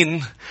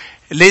وزعلانين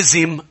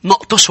لازم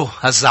نقطشه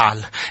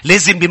هالزعل.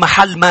 لازم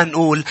بمحل ما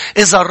نقول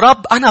إذا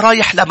الرب أنا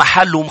رايح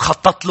لمحل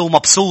ومخطط له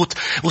ومبسوط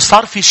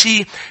وصار في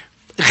شيء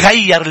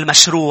غير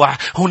المشروع،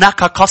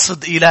 هناك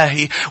قصد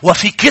إلهي.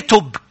 وفي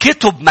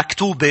كتب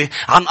مكتوبة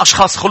عن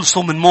أشخاص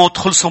خلصوا من موت،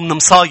 خلصوا من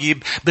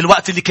مصايب،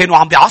 بالوقت اللي كانوا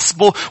عم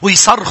بيعصبوا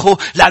ويصرخوا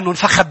لأنه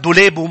انفخد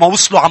دولاب وما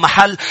وصلوا على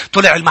محل.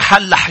 طلع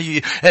المحل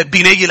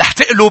بناية رح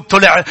تقلب،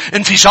 طلع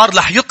انفجار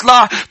رح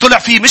يطلع، طلع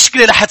في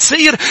مشكلة رح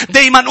تصير.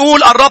 دايما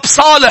نقول الرب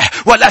صالح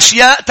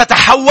والأشياء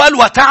تتحول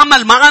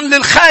وتعمل معا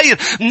للخير.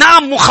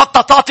 نعم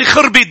مخططاتي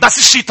خربت، بس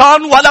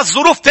الشيطان ولا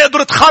الظروف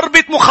تقدر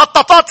تخربط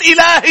مخططات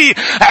إلهي.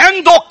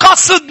 عنده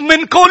قصد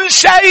من كل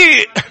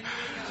شيء.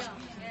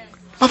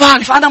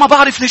 أنا ما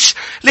بعرف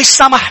ليش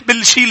سمح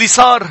بالشي اللي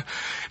صار.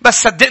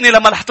 بس صدقني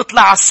لما رح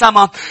تطلع على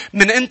السما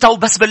من انت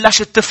وبس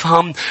بلشت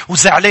تفهم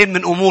وزعلان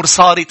من امور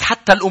صارت،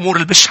 حتى الامور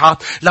البشعة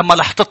لما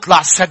رح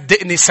تطلع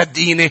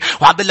صدقيني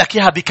وعم بقول لك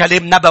اياها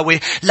بكلام نبوي،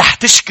 رح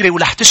تشكري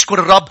ورح تشكر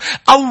الرب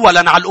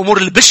اولا على الامور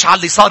البشعة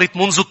اللي صارت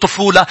منذ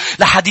الطفولة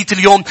لحديث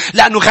اليوم،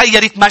 لانه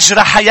غيرت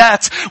مجرى حياة.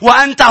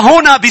 وانت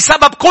هنا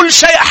بسبب كل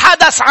شيء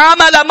حدث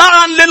عمل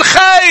معا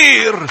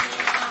للخير.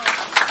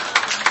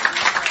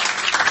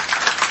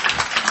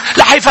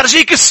 رح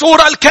يفرجيك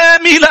الصورة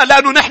الكاملة،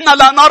 لأنه نحن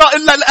لا نرى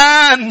إلا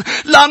الآن،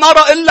 لا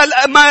نرى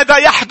إلا ماذا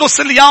يحدث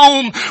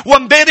اليوم.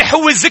 وامبارح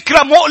هو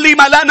ذكرى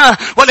مؤلمة لنا،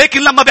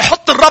 ولكن لما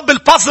بيحط الرب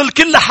البازل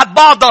كلها حد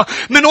بعضها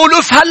منقول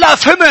أف هلأ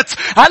فهمت،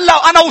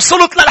 هلأ أنا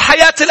وصلت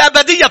للحياة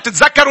الأبدية.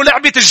 بتتذكروا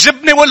لعبة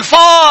الجبنة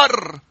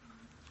والفار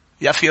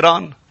يا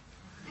فيران؟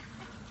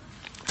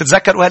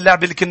 تتذكروا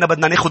هاللعبة اللي كنا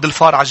بدنا ناخد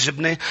الفار على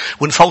الجبنة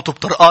ونفوته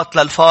بطرقات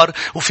للفار،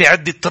 وفي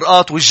عدة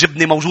طرقات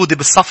والجبنة موجودة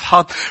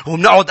بالصفحة،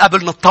 وبنقعد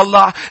قبل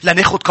نطلع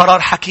لناخد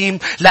قرار حكيم،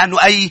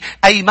 لأنه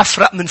أي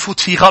مفرق منفوت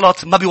فيه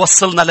غلط ما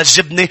بيوصلنا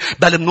للجبنة،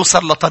 بل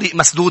بنوصل لطريق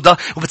مسدودة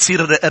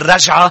وبتصير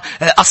الرجعة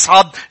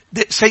أصعب.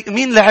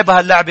 مين لعبها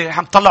هاللعبة؟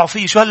 عم تطلعوا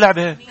فيه شو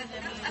هاللعبة؟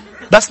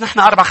 بس نحن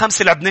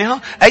 4-5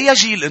 لعبناها. أي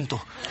جيل أنتو؟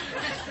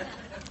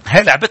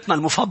 هاي لعبتنا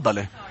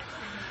المفضلة.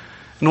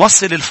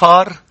 نوصل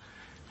الفار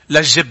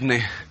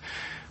للجبنة،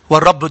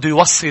 والرب بده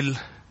يوصل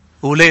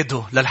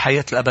أولاده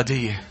للحياة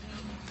الأبدية.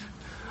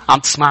 عم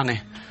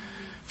تسمعني؟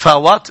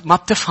 فوقت ما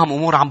بتفهم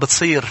أمور عم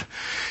بتصير،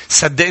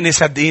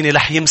 صدقيني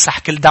رح يمسح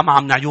كل دمعة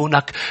من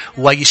عيونك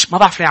ما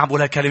بعرف ليه عم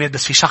بقول هالكلمات،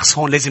 بس في شخص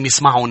هون لازم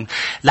يسمعون.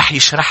 رح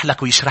يشرح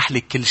لك ويشرح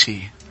لك كل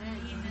شيء.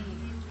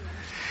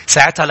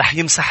 ساعتها رح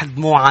يمسح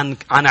الدموع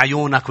عن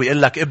عيونك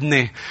ويقول لك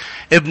ابني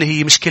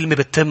هي مش كلمة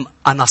بتتم.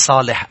 أنا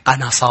صالح،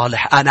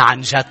 أنا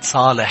عن جد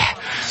صالح،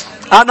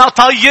 أنا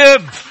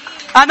طيب،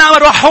 أنا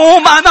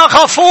رحوم، أنا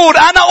غفور،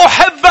 أنا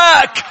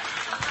أحبك.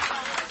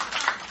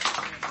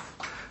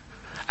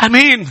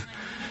 أمين.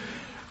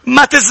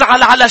 ما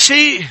تزعل على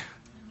شيء.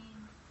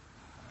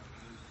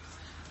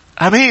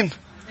 أمين.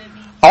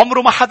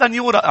 عمره ما حدا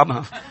يورى.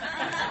 أما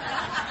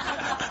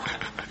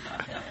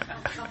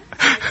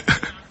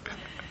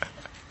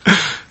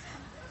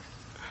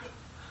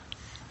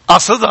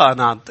قصدها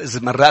أنا إذا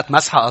مرات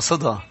مسحة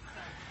قصدها.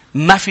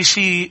 ما في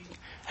شيء.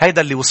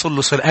 هيدا اللي وصل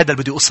له، هيدا اللي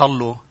بدي أوصل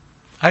له،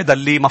 هيدا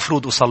اللي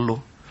مفروض أوصل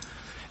له.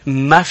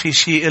 ما في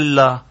شيء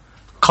إلا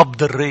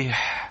قبض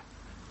الريح.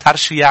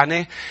 تعرف شو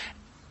يعني؟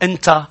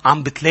 أنت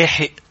عم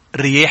بتلاحق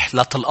رياح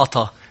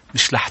لتلقطها،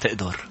 مش رح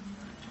تقدر.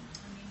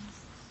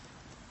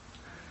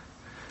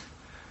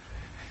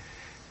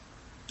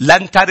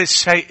 لن ترث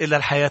شيء إلا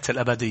الحياة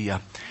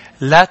الأبدية.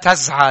 لا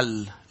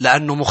تزعل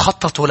لأنه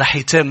مخططه رح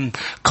يتم.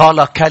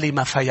 قال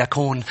كلمة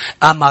فيكون،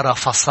 أمر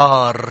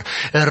فصار.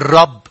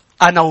 الرب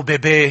أنا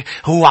وبيبي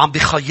هو عم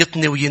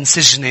بيخيطني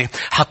وينسجني،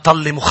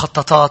 حطلي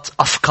مخططات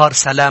أفكار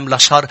سلام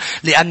لشر،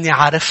 لأني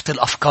عرفت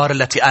الأفكار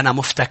التي أنا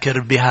مفتكر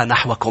بها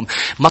نحوكم.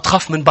 ما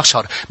تخاف من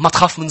بشر، ما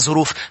تخاف من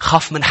ظروف،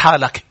 خاف من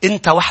حالك.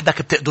 أنت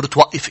وحدك بتقدر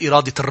توقف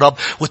إرادة الرب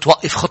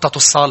وتوقف خططه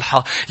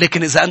الصالحة.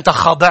 لكن إذا أنت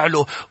خاضع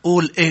له،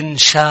 قول إن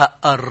شاء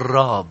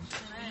الرب.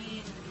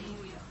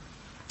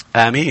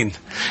 آمين.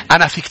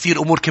 أنا في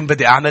كتير أمور كنت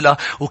بدي أعملها،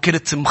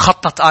 وكنت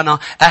مخطط. أنا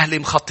أهلي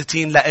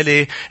مخططين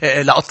لإلي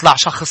لأطلع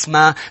شخص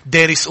ما،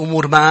 دارس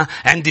أمور ما،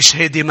 عندي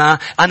شهادة ما،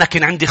 أنا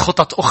كان عندي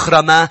خطط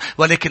أخرى ما،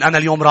 ولكن أنا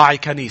اليوم راعي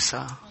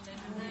كنيسة.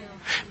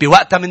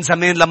 بوقتها من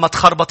زمان لما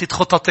تخربطت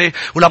خططي،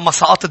 ولما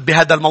سقطت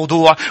بهذا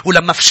الموضوع،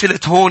 ولما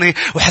فشلت هون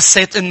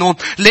وحسيت انه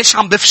ليش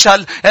عم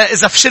بفشل؟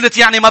 اذا فشلت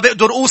يعني ما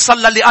بقدر اوصل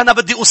للي انا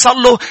بدي اوصل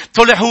له.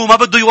 طلع هو ما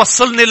بده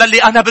يوصلني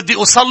للي انا بدي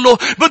اوصل له،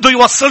 بده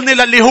يوصلني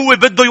للي هو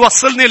بده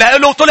يوصلني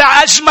له.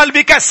 طلع اجمل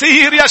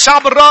بكثير يا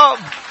شعب الرب.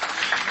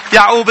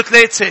 يعقوب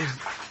 3.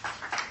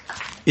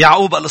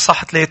 يعقوب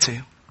الإصحاح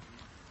 3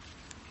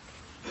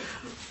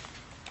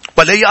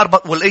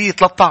 والآية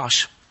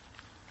 13.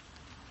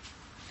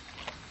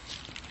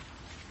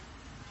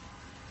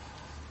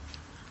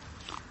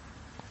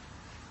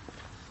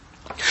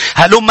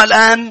 هلما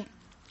الآن،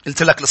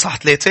 قلت لك الإصحاح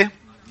 3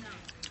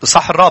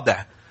 الإصحاح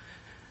 4.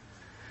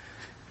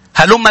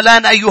 هلما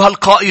الآن أيها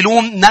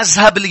القائلون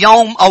نذهب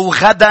اليوم أو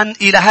غدا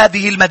إلى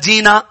هذه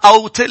المدينة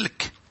أو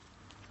تلك،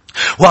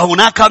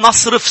 وهناك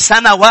نصرف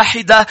سنة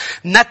واحدة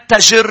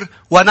نتجر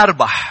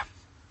ونربح.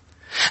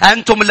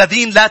 أنتم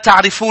الذين لا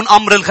تعرفون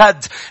أمر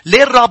الغد.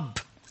 ليه الرب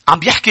عم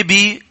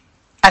بيحكي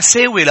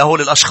بأساوي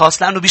لهول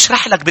الأشخاص؟ لأنه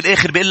بيشرح لك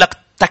بالآخر بيقول لك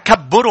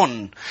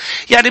تكبر.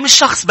 يعني مش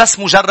شخص بس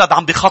مجرد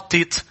عم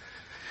بيخطط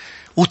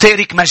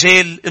وتارك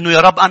مجال انه يا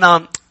رب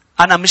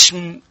انا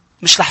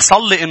مش رح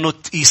صلي انه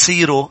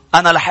يصيروا،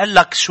 انا رح اقول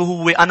لك شو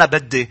هو انا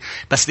بدي،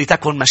 بس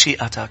لتكن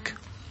مشيئتك.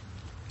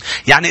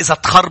 يعني اذا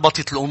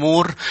تخربطت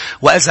الامور،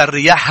 واذا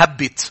الرياح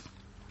هبت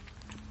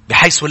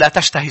بحيث لا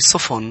تشتهي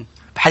السفن،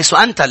 بحيث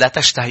انت لا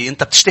تشتهي،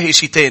 انت بتشتهي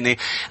شيء تاني،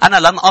 انا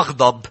لن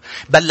اغضب،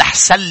 بل رح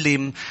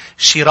سلم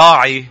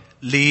شراعي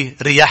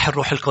لرياح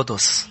الروح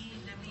القدس.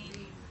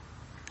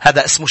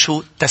 هذا اسمه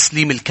شو؟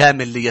 تسليم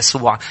الكامل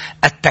ليسوع.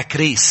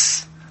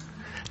 التكريس.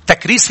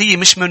 تكريس هي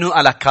مش منو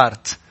على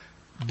كارت.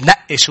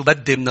 بنقي شو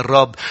بدي من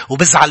الرب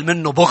وبزعل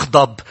منه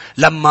بغضب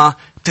لما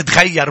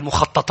تتغير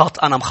مخططات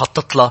أنا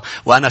مخطط لها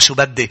وأنا شو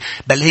بدي.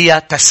 بل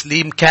هي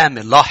تسليم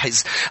كامل.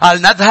 لاحظ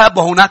قال نذهب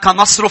وهناك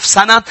نصرف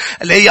سنة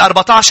اللي هي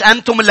 14.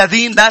 أنتم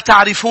الذين لا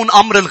تعرفون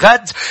أمر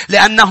الغد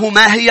لأنه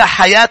ما هي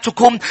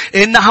حياتكم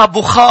إنها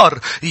بخار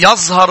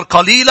يظهر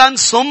قليلا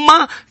ثم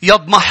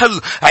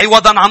يضمحل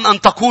عوضا عن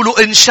أن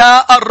تقولوا إن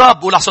شاء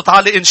الرب. ولا صوت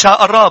عالي إن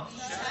شاء الرب.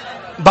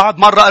 بعد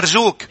مرة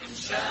أرجوك.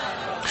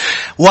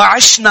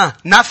 وعشنا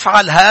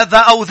نفعل هذا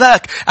أو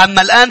ذاك.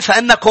 أما الآن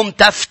فإنكم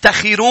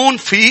تفتخرون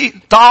في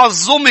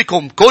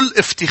تعظمكم. كل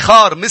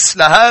افتخار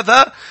مثل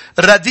هذا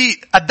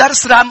رديء.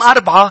 الدرس رقم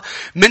 4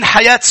 من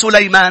حياة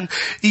سليمان.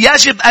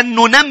 يجب أن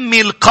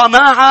ننمي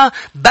القناعة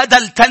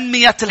بدل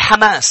تنمية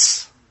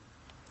الحماس.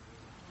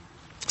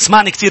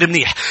 اسمعني كتير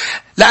منيح.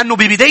 لأنه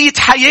ببداية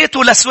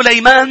حياته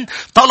لسليمان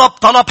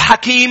طلب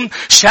حكيم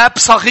شاب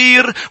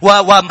صغير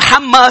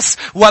ومحمس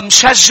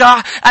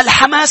ومشجع.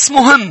 الحماس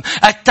مهم.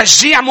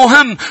 التشجيع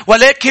مهم.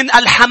 ولكن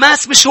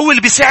الحماس مش هو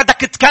اللي بيساعدك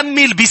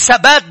تكمل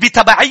بثبات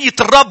بتبعية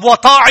الرب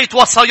وطاعة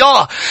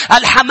وصاياه.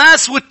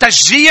 الحماس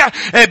والتشجيع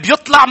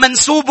بيطلع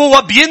منسوبه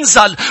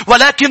وبينزل.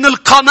 ولكن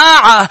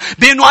القناعة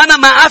بأنه أنا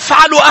ما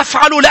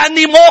أفعله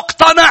لأني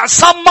مقتنع.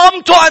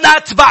 صممت أن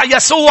أتبع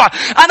يسوع.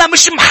 أنا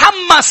مش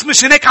محمس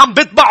مش هيك عم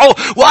بتبعه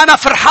وأنا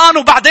فرحان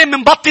وبعدين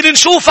منبطل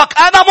نشوفك.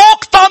 أنا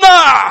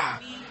مقتنع.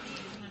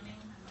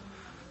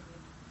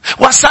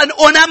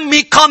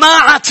 وسأنمي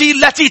قناعتي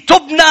التي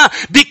تبنى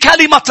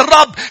بكلمة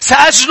الرب.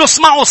 سأجلس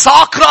معه.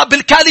 سأقرأ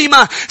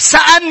بالكلمة.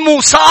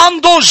 سأنمو.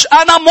 سأنضج.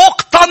 أنا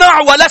مقتنع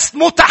ولست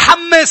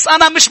متحمس.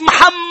 أنا مش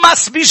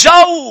محمس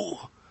بجو.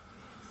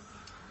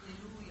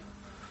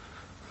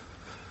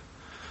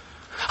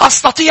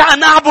 أستطيع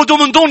أن أعبد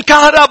من دون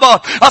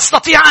كهرباء.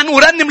 أستطيع أن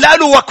أرنم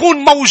له وأكون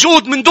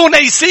موجود من دون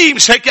أيسي.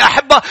 مش هيك يا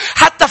أحبة؟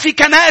 حتى في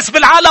كنائس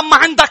بالعالم ما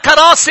عندها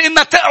كراسي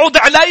إنها تقعد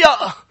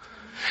عليها.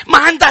 ما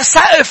عندها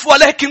سقف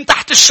ولكن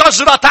تحت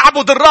الشجرة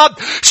تعبد الرب.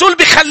 شو اللي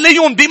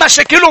بيخليهم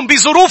بمشاكلهم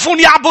بظروفهم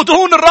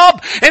يعبدون الرب؟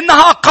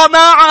 إنها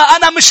قناعة.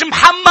 أنا مش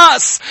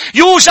محمس.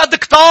 يوجد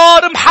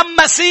كتار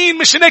محمسين.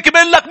 مش هيك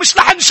بقول لك مش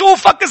رح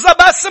نشوفك إذا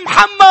بس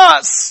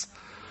محمس.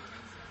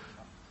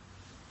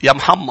 يا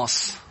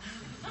محمس.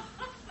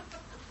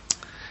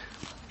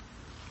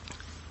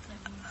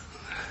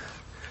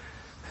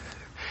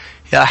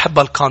 يا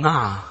أحبة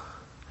القناعة.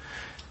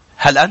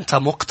 هل أنت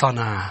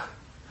مقتنع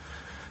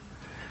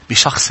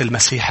بشخص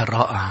المسيح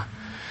الرائع؟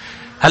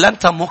 هل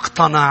أنت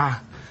مقتنع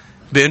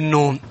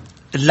بأنه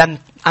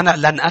أنا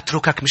لن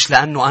أتركك مش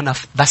لأنه أنا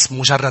بس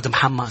مجرد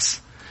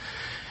محمس.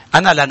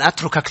 أنا لن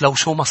أتركك لو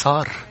شو ما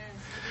صار.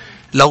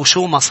 لو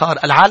شو ما صار.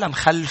 العالم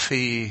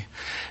خلفي.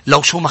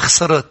 لو شو ما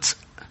خسرت.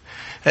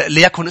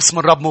 ليكن اسم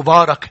الرب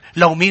مبارك.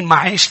 لو مين ما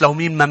عيش لو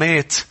مين ما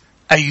مات.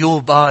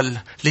 أيوب قال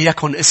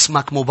ليكن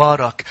اسمك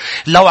مبارك.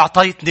 لو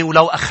أعطيتني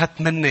ولو أخذت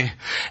مني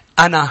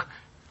أنا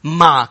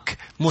معك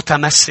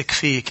متمسك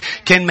فيك.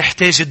 كان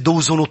محتاج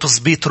تدوزن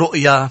وتظبيط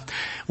رؤية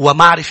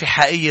ومعرفة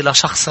حقيقية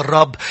لشخص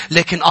الرب.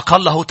 لكن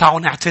أقله تعالوا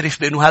نعترف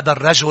بأنه هذا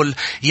الرجل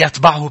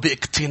يتبعه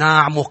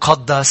باقتناع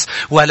مقدس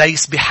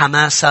وليس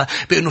بحماسة.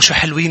 بأنه شو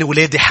حلوين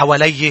ولادي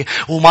حوالي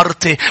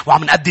ومرتي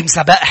وعم نقدم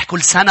ذبائح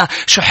كل سنة.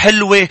 شو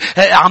حلوة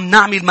عم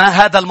نعمل ما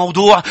هذا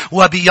الموضوع.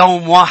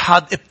 وبيوم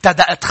واحد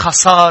ابتدأت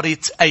خسارة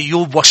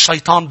أيوب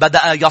والشيطان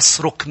بدأ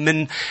يسرق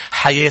من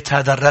حياة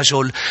هذا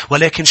الرجل.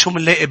 ولكن شو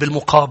منلاقي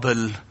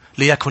بالمقابل؟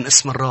 ليكن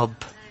اسم الرب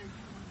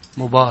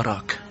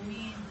مبارك.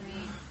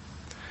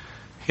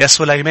 يا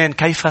سليمان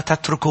كيف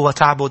تترك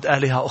وتعبد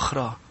آلهة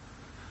أخرى؟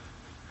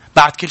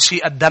 بعد كل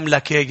شيء قدم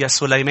لك يا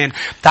سليمان.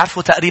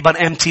 تعرفوا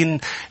تقريبا امتين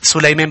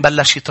سليمان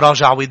بلش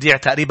يتراجع ويضيع؟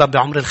 تقريبا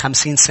بعمر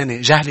 50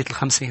 سنة. جهلة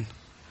 50.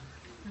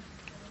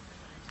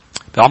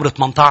 بعمر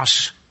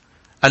 18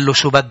 قال له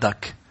شو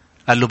بدك؟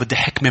 قال له بدي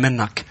حكمة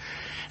منك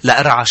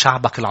لأرعى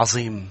شعبك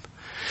العظيم.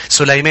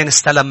 سليمان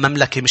استلم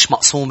مملكة مش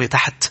مقسومة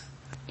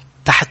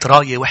تحت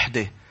راية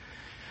وحدة.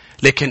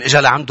 لكن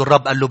اجا لعنده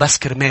الرب قال له بس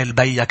كرمال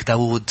بيك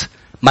داود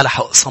ما رح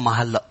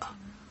اقسمها هلأ.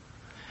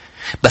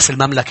 بس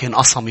المملكة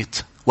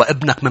انقسمت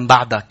وابنك من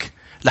بعدك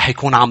رح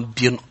يكون عم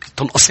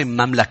تنقسم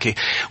مملكة.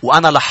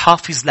 وانا رح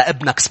حافظ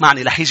لابنك.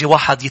 اسمعني. رح يجي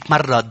واحد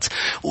يتمرد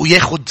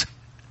وياخد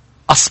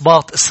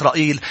أسباط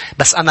إسرائيل.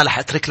 بس أنا رح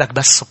أترك لك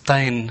بس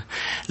سبطين.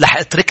 رح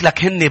أترك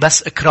لك هني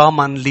بس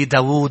إكراما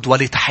لداود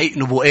ولتحقيق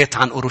نبوءات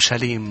عن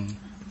أورشليم.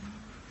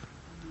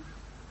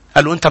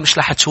 قالوا أنت مش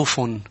رح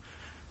تشوفهم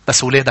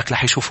بس أولادك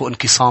رح يشوفوا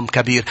انقسام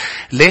كبير.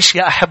 ليش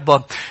يا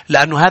أحبة؟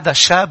 لأنه هذا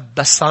الشاب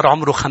بس صار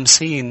عمره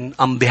 50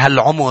 أم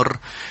بهالعمر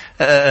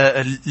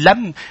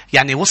لم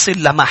وصل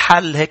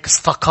لمحل هيك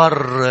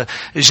استقر.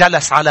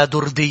 جلس على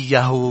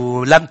درديه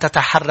ولم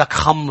تتحرك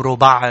خمره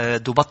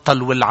بعد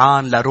وبطل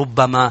ولعان.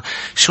 لربما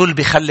شو اللي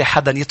بيخلي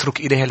حدا يترك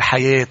إليه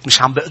الحياة؟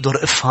 مش عم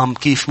بقدر أفهم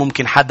كيف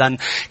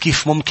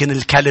ممكن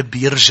الكلب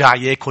يرجع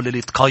يأكل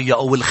اللي تقيأ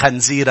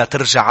والخنزيرة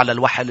ترجع على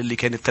الوحل اللي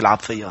كانت تلعب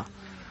فيها.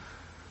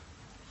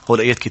 هو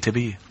الآيات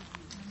كتابية.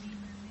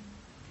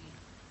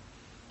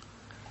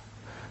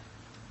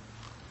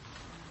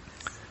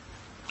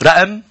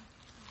 رقم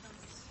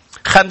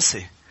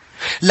 5.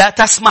 لا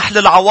تسمح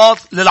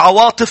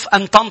للعواطف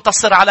أن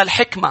تنتصر على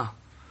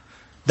الحكمة.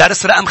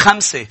 درس رقم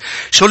 5.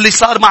 شو اللي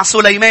صار مع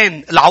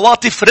سليمان؟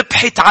 العواطف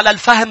ربحت على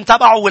الفهم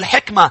تبعه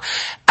والحكمة.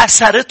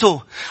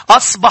 أسرته.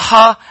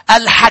 أصبح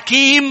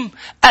الحكيم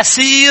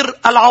أسير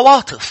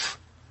العواطف.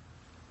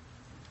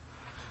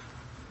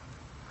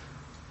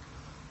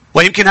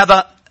 ويمكن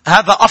هذا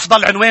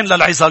أفضل عنوان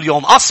للعظة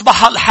اليوم.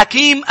 أصبح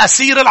الحكيم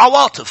أسير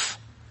العواطف.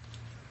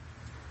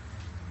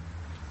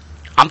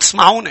 عم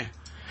تسمعوني؟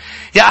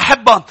 يا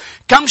أحبة،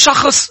 كم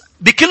شخص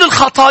بكل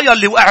الخطايا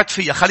اللي وقعت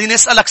فيها، خليني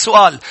أسألك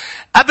سؤال.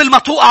 قبل ما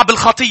توقع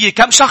بالخطية،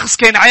 كم شخص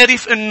كان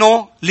عارف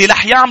إنه اللي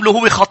رح يعمله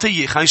هو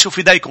خطية؟ خلينا نشوف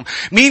ايديكم.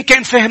 مين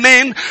كان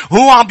فهمان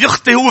هو عم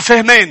يخطي؟ هو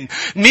فهمان.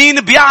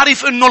 مين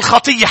بيعرف إنه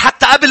الخطية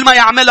حتى قبل ما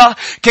يعملها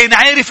كان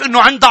عارف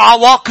إنه عندها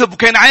عواقب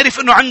وكان عارف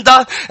إنه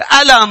عندها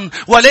ألم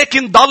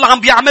ولكن ضل عم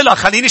بيعملها؟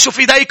 خليني شوف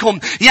ايديكم.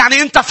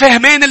 يعني أنت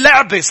فهمان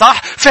اللعبة،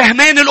 صح؟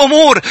 فهمان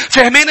الأمور،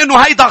 فهمان إنه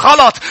هيدا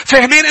غلط،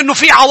 فهمان إنه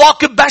في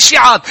عواقب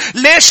بشعة.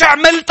 ليش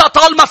عملتها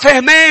طالما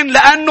فهمان؟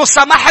 لأنه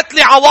سمحت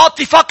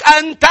لعواطفك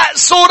أن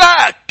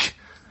تأسرك.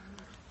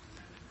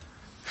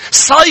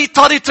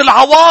 سيطرت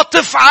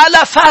العواطف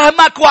على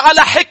فهمك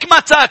وعلى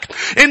حكمتك.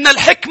 إن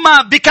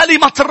الحكمة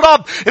بكلمة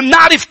الرب.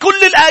 بنعرف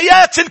كل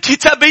الآيات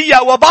الكتابية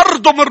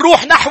وبرضه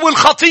منروح نحو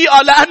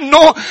الخطيئة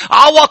لأنه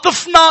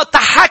عواطفنا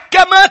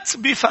تحكمت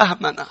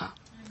بفهمنا.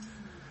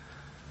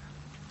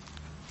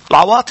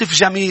 العواطف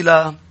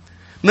جميلة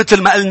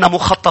مثل ما قلنا،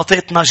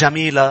 مخططاتنا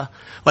جميلة،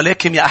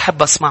 ولكن يا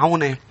أحب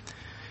اسمعوني،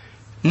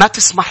 ما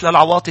تسمح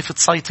للعواطف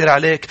تسيطر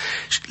عليك.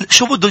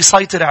 شو بده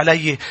يسيطر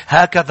علي؟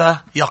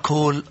 هكذا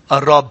يقول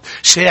الرب.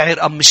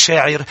 شاعر أم مش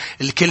شاعر،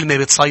 الكلمة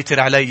بتسيطر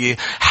علي.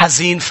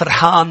 حزين،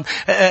 فرحان،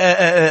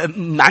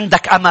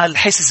 عندك أمل،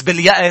 حاسس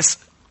باليأس،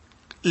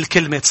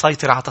 الكلمة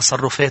تسيطر على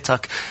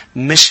تصرفاتك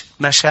مش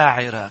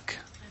مشاعرك.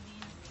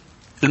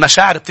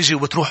 المشاعر بتجي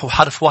وبتروح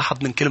وحرف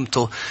واحد من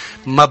كلمته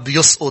ما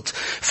بيسقط.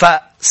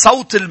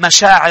 فصوت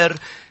المشاعر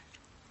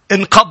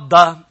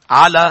انقض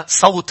على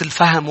صوت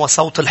الفهم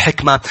وصوت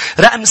الحكمة.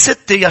 رقم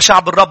 6 يا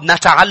شعب الرب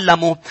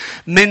نتعلم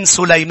من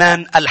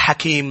سليمان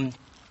الحكيم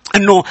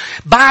أنه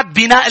بعد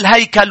بناء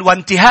الهيكل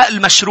وانتهاء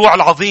المشروع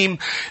العظيم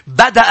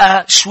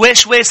بدأ شوي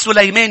شوي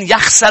سليمان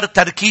يخسر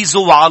تركيزه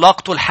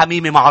وعلاقته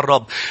الحميمة مع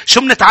الرب.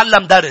 شو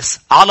بنتعلم درس؟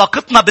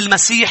 علاقتنا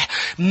بالمسيح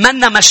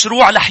منا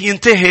مشروع رح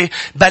ينتهي،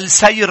 بل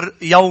سير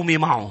يومي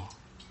معه.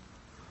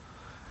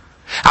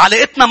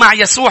 علاقتنا مع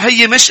يسوع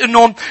هي مش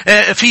انه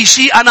في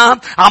شيء انا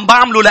عم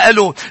بعمله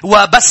لإله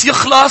وبس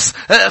يخلص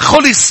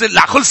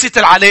خلصت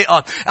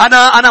العلاقة.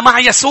 انا مع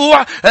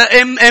يسوع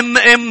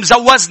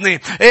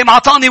زوجني،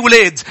 عطاني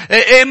ولاد،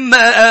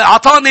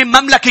 عطاني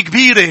مملكة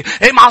كبيرة،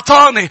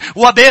 عطاني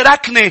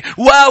وباركني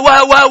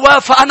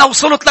فانا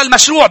وصلت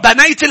للمشروع،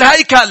 بنيت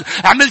الهيكل،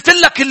 عملت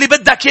لك اللي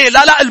بدك اياه.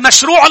 لا،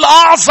 المشروع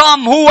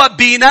الاعظم هو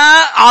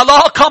بناء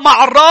علاقة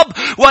مع الرب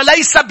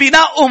وليس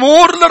بناء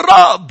امور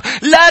للرب.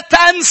 لا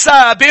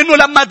تنسى بأنه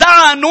لما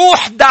دعا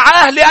نوح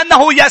دعاه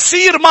لأنه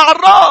يسير مع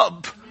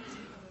الرب.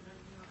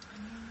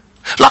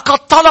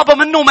 لقد طلب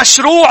منه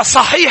مشروع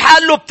صحيح،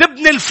 قال له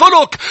بتبني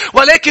الفلك،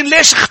 ولكن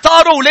ليش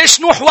اختاره وليش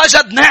نوح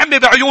وجد نعمة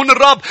بعيون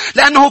الرب؟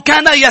 لأنه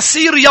كان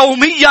يسير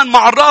يوميا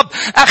مع الرب.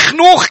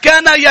 أخنوخ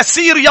كان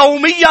يسير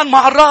يوميا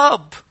مع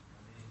الرب.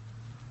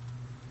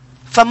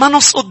 فما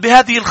نسقط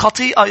بهذه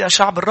الخطيئة يا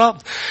شعب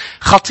الرب.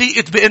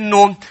 خطيئة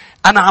بأنه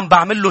أنا عم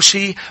بعمل له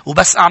شيء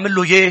وبس أعمل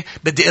له إياه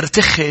بدي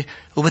ارتخي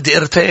وبدي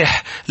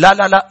ارتاح.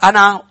 لا،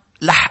 أنا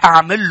لح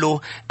أعمل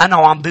له، أنا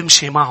وعم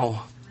بمشي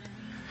معه،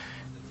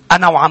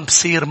 أنا وعم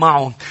بصير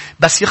معه.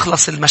 بس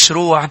يخلص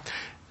المشروع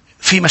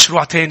في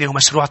مشروع تاني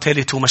ومشروع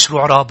ثالث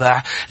ومشروع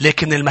رابع.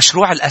 لكن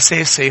المشروع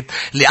الأساسي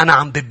اللي أنا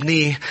عم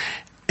ببنيه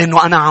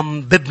إنه أنا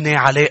عم ببني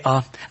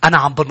علاقة أنا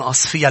عم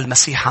بنقص فيها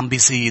المسيح عم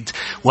بيزيد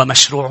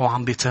ومشروعه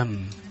عم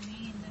بيتم.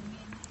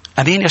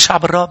 أمين يا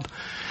شعب الرب.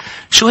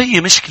 شو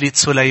هي مشكلة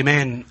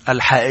سليمان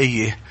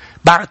الحقيقية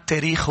بعد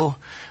تاريخه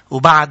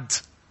وبعد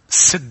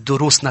 6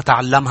 دروس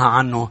نتعلمها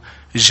عنه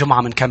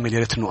الجمعة منكمل؟ يا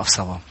ريت نوقف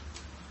سوا.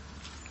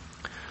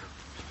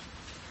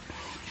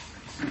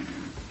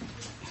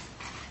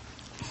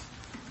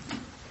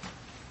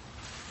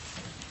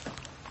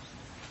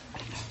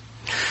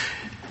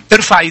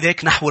 ارفع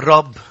ايديك نحو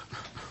الرب.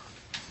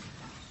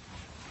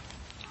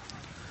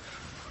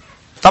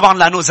 طبعا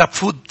لأنه إذا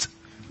بفوت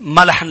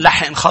ما رح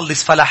نلحق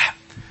نخلص فلح.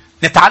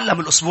 نتعلم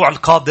الأسبوع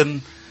القادم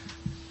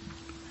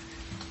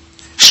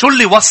شو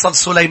اللي وصل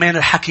سليمان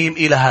الحكيم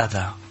إلى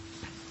هذا.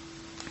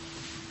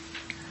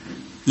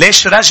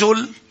 ليش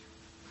رجل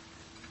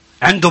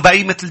عنده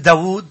بي مثل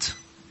داود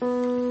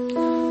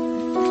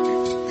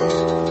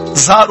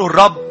زاروا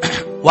الرب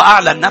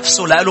وأعلن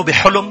نفسه لقاله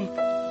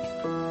بحلم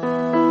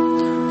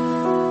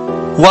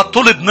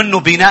وطلب منه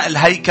بناء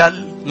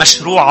الهيكل،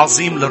 مشروع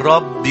عظيم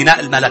للرب، بناء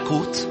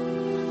الملكوت.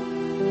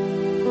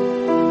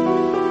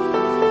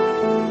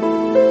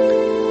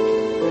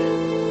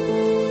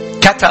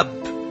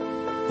 كتب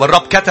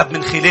والرب كتب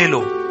من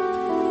خلاله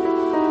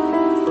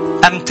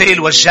أمثال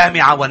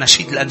والجامعة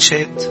ونشيد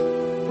الأنشاد.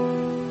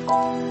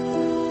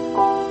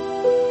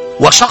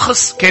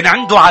 وشخص كان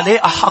عنده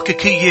علاقة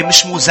حقيقية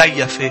مش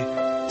مزيفة،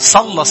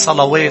 صلى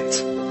صلوات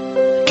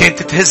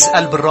كانت تهز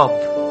قلب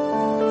الرب.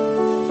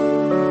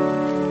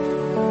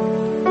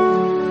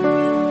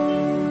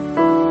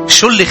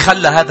 شو اللي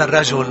خلى هذا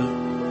الرجل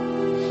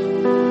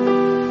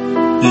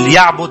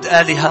ليعبد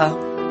آلهة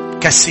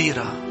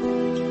كثيرة؟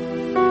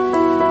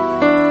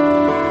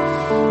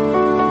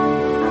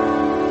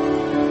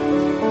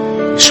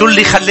 شو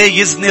اللي خلاه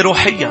يزني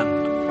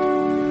روحيا؟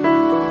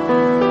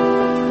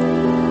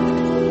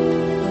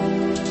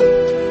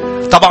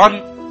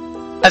 طبعا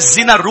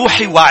الزنا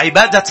الروحي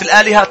وعبادة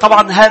الآلهة،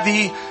 طبعا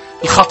هذه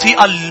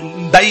الخطيئة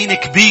المبينة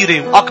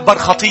كبيرة، أكبر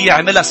خطيئة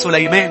عملها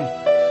سليمان،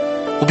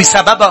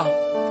 وبسببها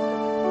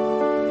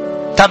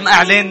تم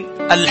إعلان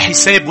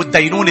الحساب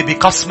والدينونة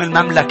بقسم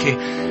المملكة.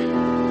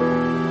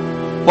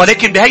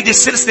 ولكن بهيدي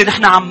السلسلة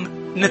نحن عم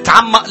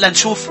نتعمق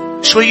لنشوف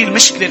شو هي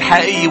المشكلة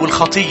الحقيقية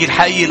والخطية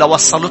الحقيقية اللي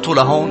وصلته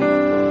لهون.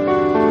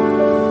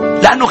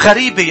 لأنه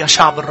غريبة يا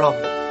شعب الرب،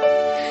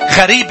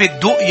 غريبة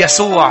تدوق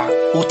يسوع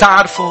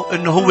وتعرفوا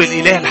أنه هو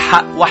الإله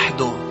الحق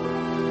وحده،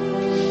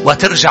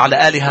 وترجع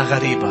لآلهة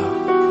غريبة.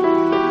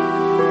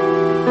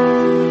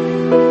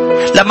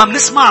 لما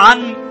بنسمع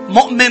عن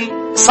مؤمن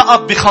سقط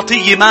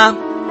بخطية ما،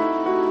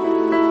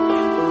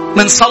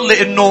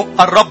 منصلي أنه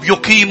الرب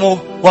يقيمه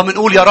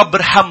ومنقول يا رب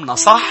ارحمنا،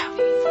 صح؟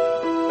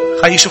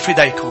 خيشوا في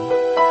ايديكم.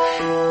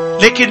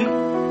 لكن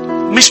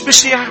مش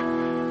بشع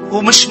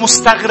ومش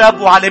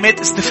مستغرب وعلامات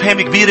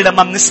استفهام كبيرة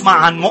لما بنسمع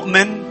عن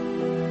مؤمن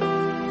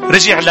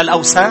رجع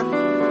للأوثان.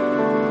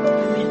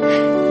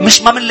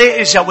 مش ما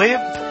منلاقي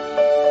جواب.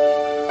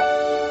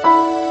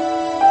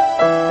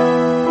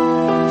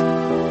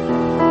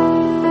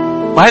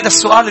 وهذا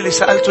السؤال اللي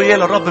سألته إياه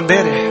للرب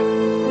امبارح.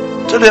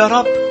 قلت له يا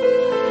رب،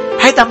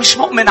 هيدا مش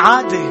مؤمن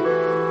عادي،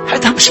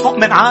 هيدا مش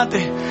مؤمن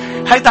عادي،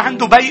 هيدا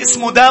عنده بي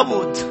اسمه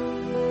داود،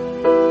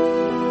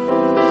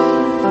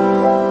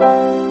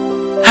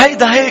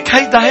 هيدا هيك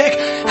هيدا هيك،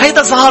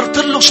 هيدا ظهرت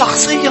له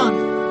شخصيا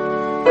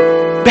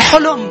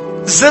بحلم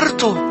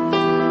زرته،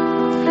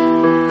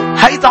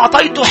 هيدا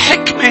عطيته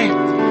حكمة،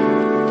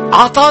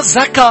 عطاه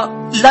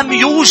ذكاء لم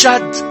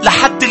يوجد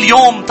لحد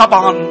اليوم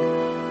طبعا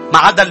ما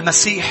عدا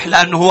المسيح،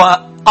 لأنه هو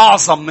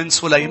أعظم من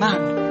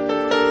سليمان،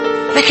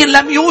 لكن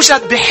لم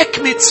يوجد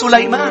بحكمة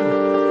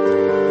سليمان.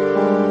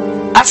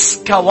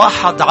 أذكى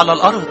واحد على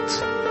الأرض.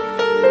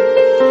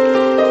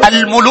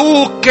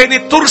 الملوك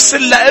كانت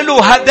ترسل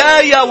له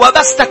هدايا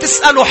وبس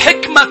تسأله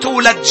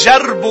حكمته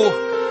لتجربه،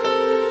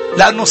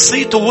 لأنه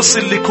صيته وصل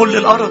لكل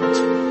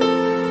الأرض.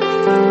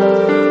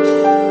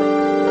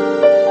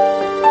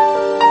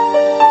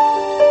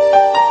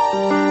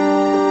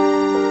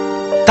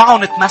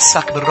 تعالوا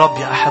نتمسك بالرب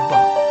يا أحبة.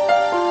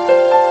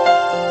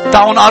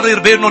 تعالوا نقرر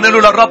بأنه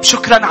نقول للرب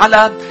شكرا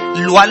على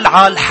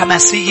الولعة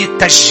الحماسية،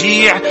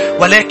 التشجيع،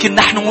 ولكن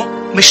نحن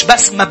مش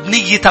بس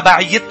مبنية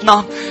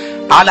تبعيتنا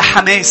على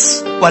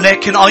حماس،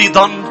 ولكن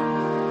أيضا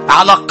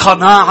على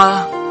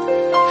قناعة،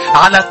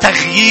 على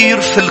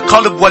تغيير في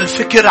القلب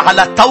والفكر،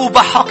 على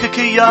توبة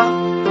حقيقية.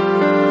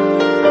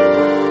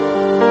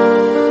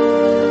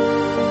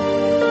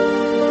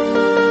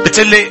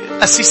 بتقلي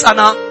أسيس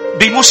أنا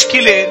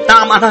بمشكلة.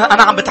 نعم،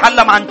 أنا عم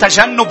بتعلم عن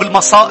تجنب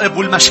المصائب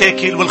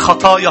والمشاكل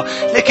والخطايا،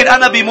 لكن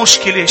أنا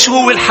بمشكلة. شو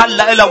هو الحل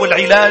لها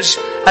والعلاج؟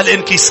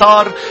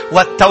 الانكسار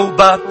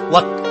والتوبة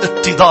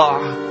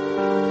والاتضاع.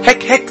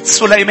 هيك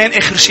سليمان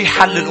آخر شيء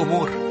حل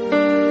الأمور.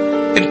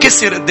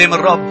 انكسر قدام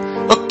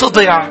الرب،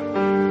 اتضع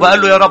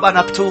وقال له يا رب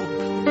أنا بتوب.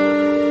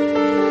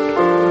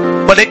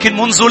 ولكن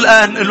منذ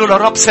الآن قال له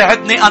للرب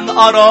ساعدني أن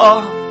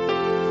أرى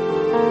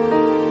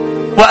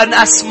وأن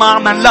أسمع.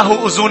 من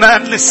له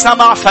أذنان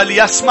للسمع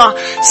فليسمع.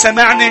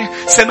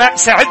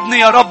 ساعدني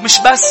يا رب، مش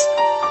بس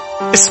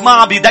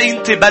اسمع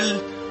بدينتي، بل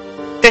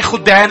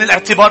اخد بعين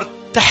الاعتبار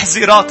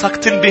تحذيراتك،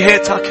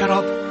 تنبيهاتك يا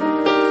رب.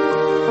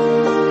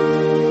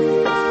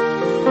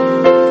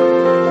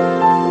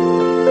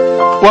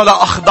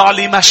 ولا أخضع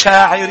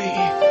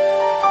لمشاعري،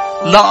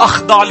 لا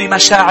أخضع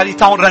لمشاعري.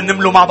 تعالوا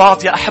نرنم له مع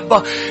بعض يا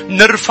أحبة.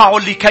 نرفعه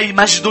لكي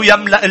مجده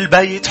يملأ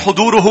البيت،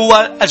 حضوره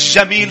هو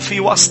الجميل في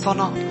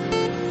وسطنا.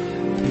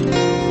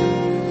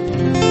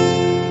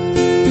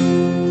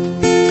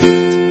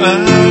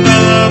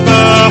 أنا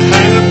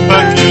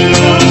بحبك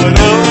يا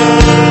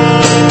رب،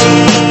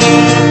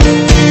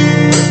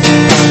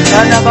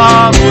 أنا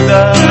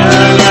بعبدك،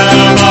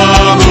 أنا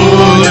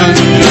بعبدك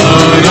يا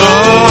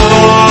رب،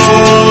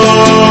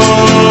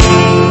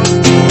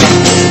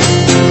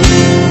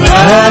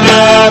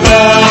 أنا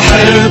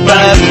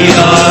بحبك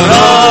يا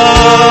رب،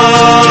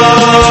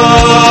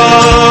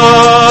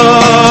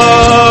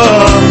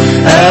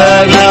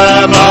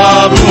 أنا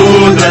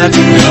بعبدك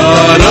يا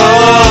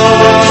رب،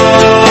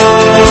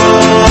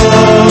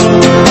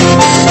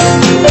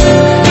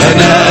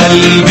 أنا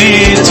قلبي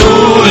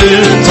طول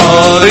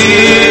الطريق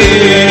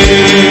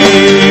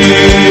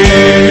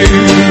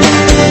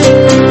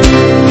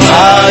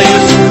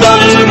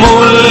هيفضل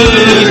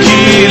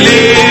ملكي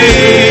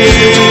ليك،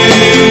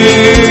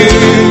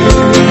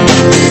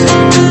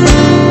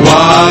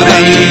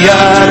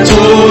 وعليا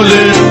طول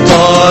الطريق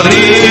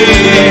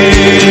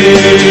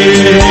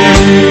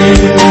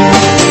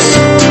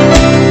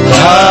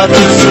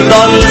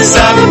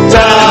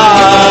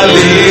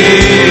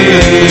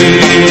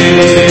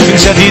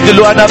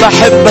له أنا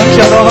بحبك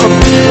يا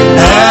رب،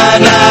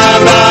 أنا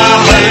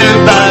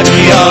بحبك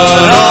يا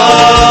رب،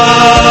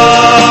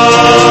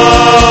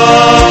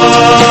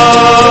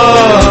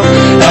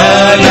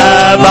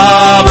 أنا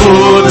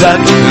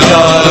بعبدك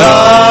يا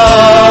رب،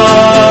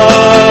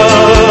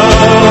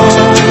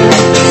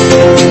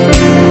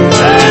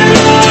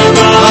 أنا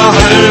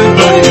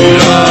بحبك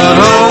يا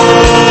رب،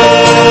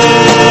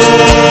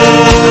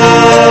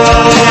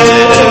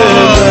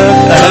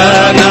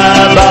 أنا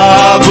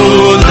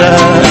بعبدك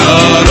يا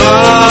رب،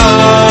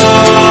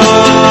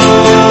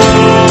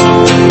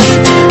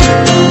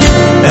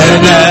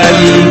 أنا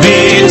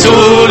قلبي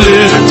طول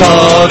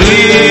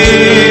الطريق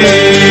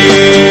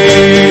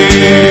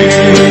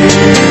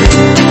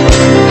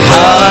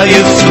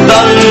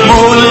حيفضل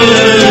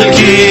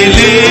ملكي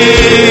ليك،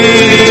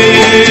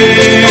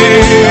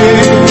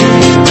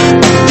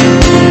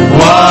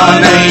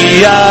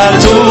 وعينيا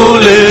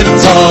طول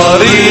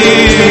الطريق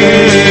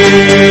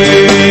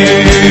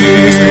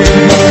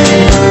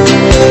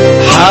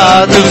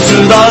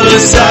حتفضل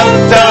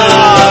ثابتة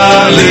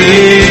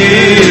عليك.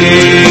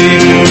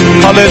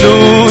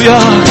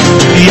 هللويا.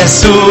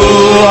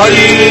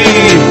 يسوعي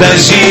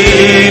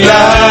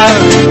بجيلك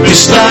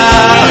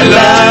بشتاق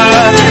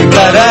لك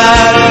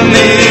برنم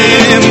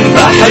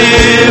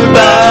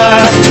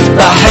بحبك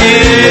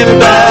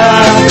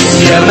بحبك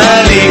يا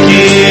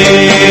ملكي.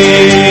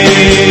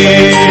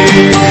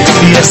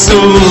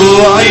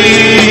 يسوعي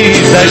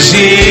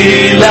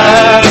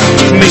بجيلك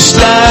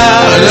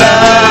مشتاق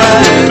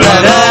لك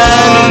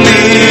برنم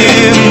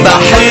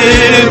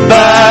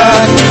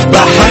بحبك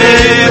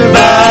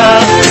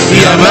بحبك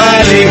يا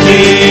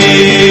ملكي.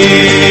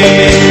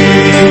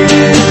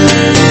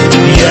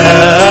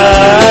 يا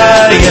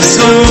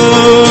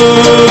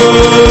يسوع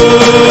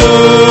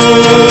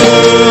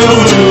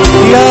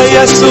يا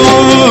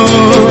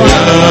يسوع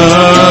يا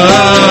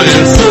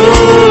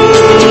يسوع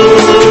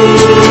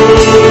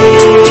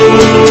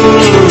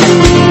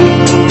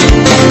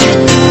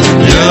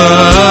يا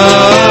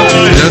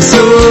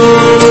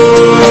يسوع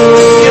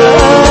يا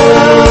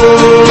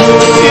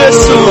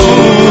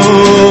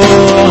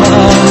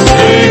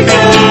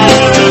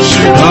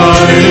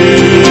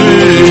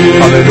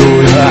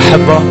هللويا.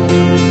 أحبة،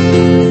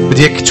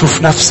 بدي اياك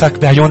تشوف نفسك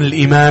بعيون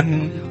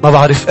الإيمان. ما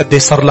بعرف قد ايه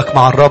صار لك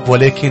مع الرب،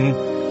 ولكن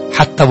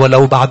حتى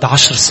ولو بعد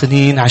 10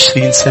 سنين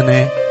 20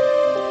 سنة،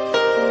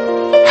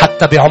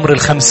 حتى بعمر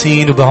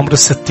 50 وبعمر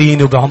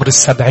 60 وبعمر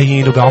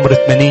 70 وبعمر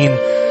 80،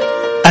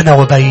 أنا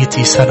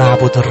وبيتي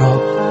سنعبد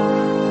الرب.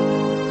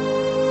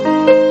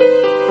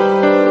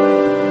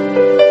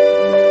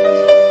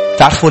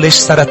 تعرفوا ليش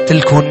سردت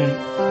لكم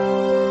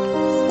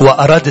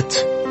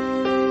وأردت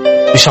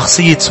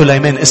بشخصية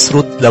سليمان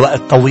أسرد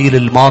لوقت طويل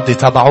الماضي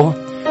تبعه؟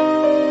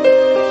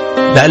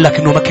 لقلك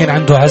إنه ما كان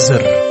عنده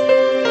عذر.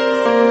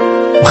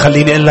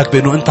 وخليني أقول لك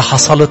بأنه أنت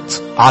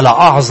حصلت على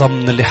أعظم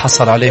من اللي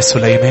حصل عليه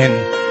سليمان.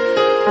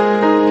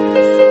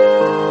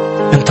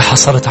 أنت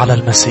حصلت على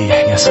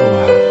المسيح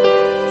يسوع.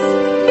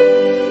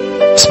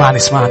 اسمعني،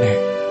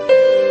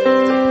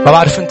 ما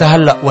بعرف أنت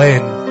هلأ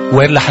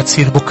وين رح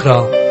تصير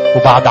بكرة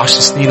وبعد 10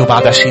 سنين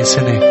وبعد 20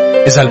 سنة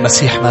إذا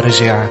المسيح ما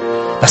رجع.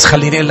 بس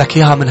خليني أقول لك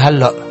إياها من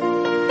هلأ،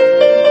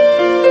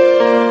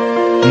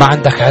 ما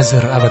عندك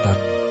عذر أبدا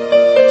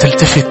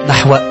تلتفت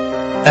نحو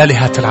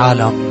آلهة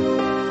العالم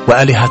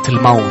وآلهة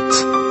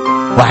الموت،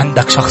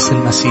 وعندك شخص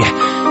المسيح.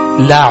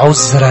 لا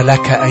عذر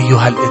لك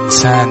أيها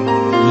الإنسان،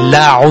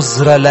 لا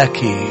عذر لك،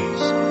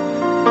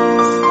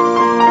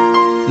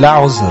 لا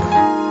عذر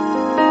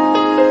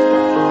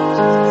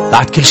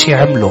بعد كل شيء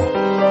عمله.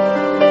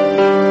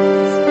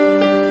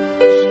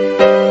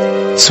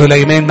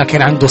 سليمان ما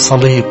كان عنده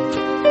صليب،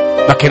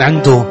 ما كان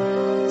عنده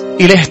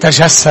إله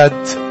تجسد،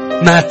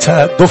 مات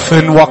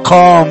دفن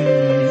وقام،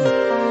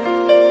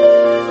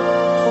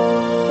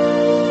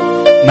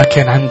 ما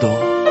كان عنده.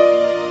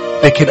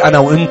 لكن أنا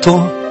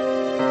وإنتو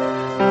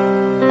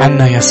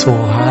عنا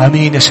يسوع.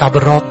 آمين يا شعب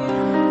الرب.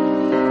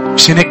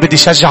 مشان هيك بدي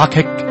شجعك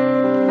هيك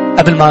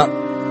قبل ما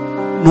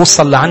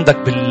نوصل لعندك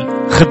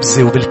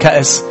بالخبزة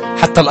وبالكأس.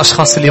 حتى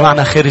الأشخاص اللي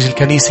معنا خارج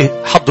الكنيسة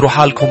حضروا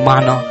حالكم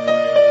معنا،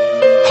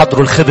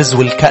 حضروا الخبز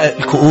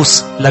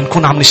والكؤوس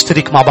لنكون عم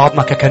نشترك مع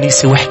بعضنا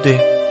ككنيسة وحدة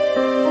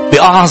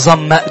بأعظم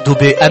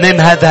مأدبة أمام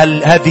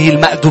هذه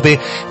المأدبة.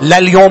 لا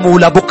اليوم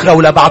ولا بكرة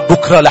ولا بعد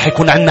بكرة رح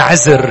يكون عنا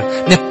عذر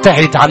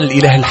نبتعد عن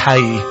الإله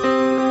الحي.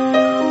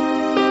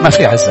 ما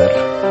في عذر.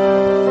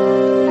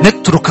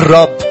 نترك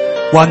الرب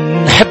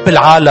ونحب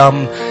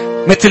العالم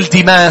مثل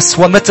ديماس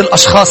ومثل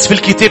أشخاص في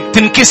الكتاب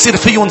تنكسر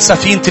فيهم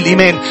سفينة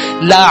الإيمان.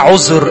 لا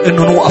عذر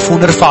إنه نوقف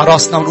ونرفع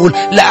راسنا ونقول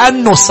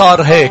لأنه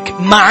صار هيك.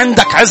 ما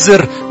عندك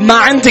عذر، ما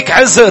عندك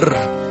عذر.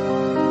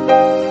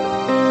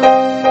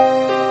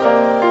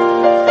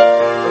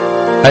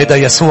 هيدا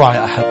يسوع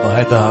يا أحبة،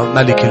 هيدا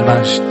ملك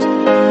المجد،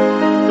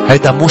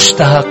 هيدا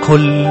مشتهى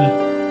كل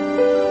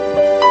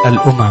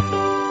الأمم.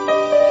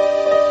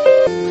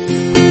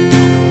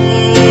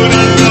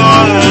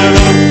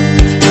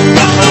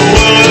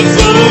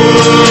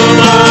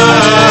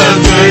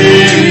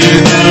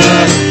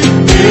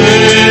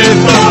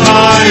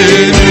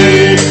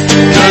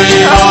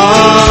 كي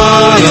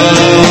أرى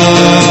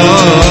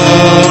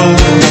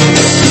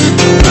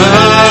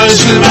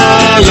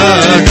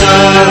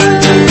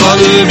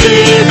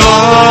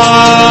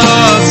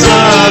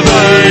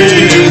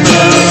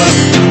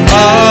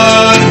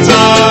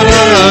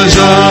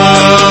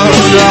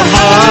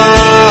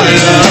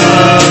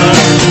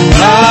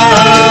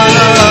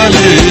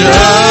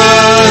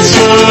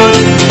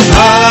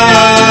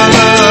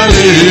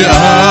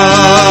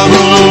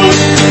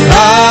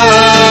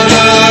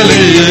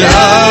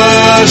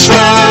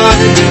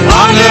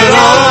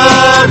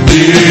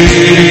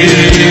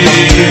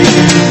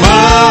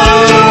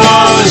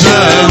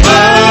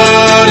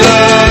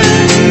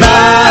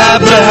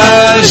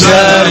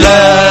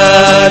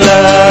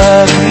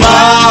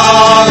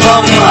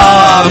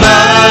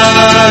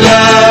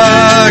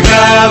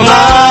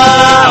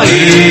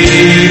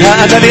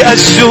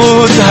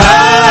لأسجد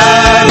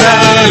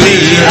أنا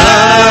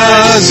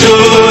لأسجد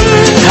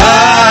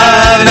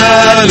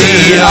أنا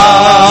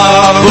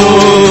لأعبد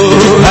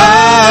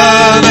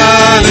أنا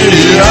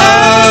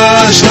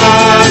لأشهد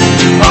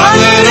عن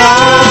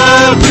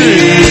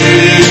ربي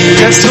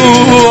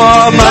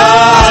يسوع ما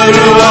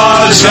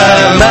أروع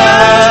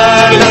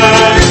جمالك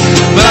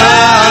ما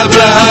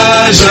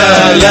أبهى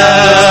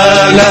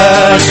جلالك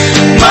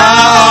ما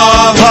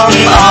أعظم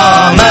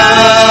أعمالك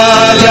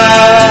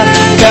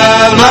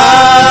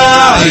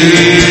معي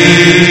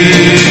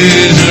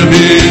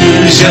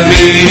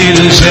جميل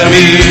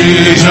جميل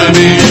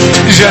جميل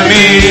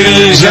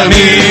جميل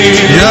جميل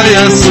يا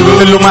يسوع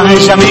قل له معي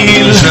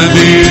جميل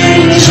جميل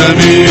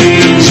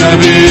جميل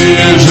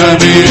جميل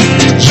جميل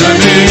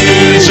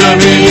جميل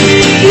جميل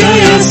يا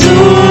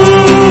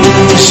يسوع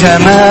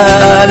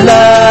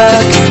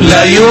جمالك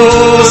لا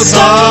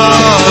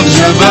يوصف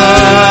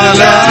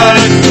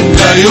جمالك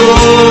لا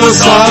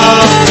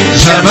يوصف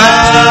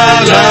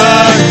جمالك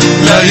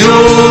لا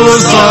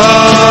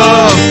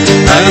يوصف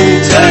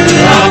أنت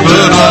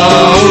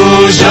الأبرع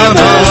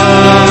جمال.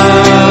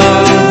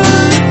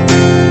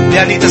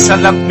 يعني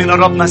تسلمت من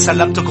الرب ما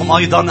سلمتكم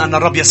أيضا، أن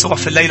الرب يسوع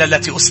في الليلة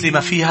التي أسلم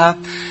فيها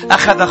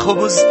أخذ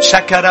خبز،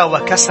 شكر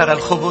وكسر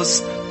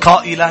الخبز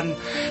قائلا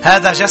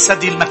هذا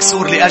جسدي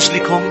المكسور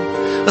لأجلكم،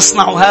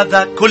 اصنعوا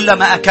هذا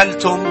كلما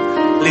أكلتم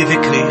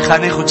لذكري. خلينا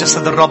ناخذ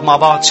جسد الرب مع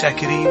بعض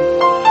شاكرين.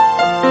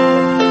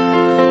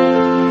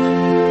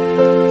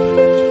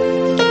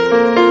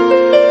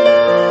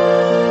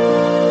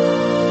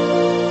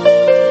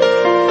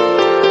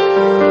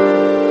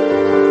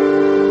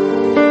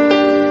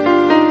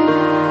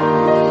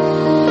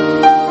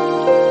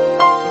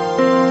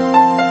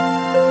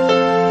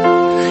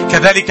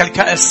 كذلك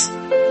الكأس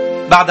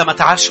بعدما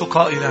تعشوا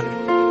قائلا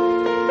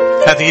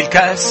هذه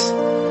الكأس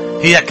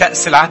هي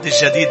كأس العهد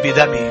الجديد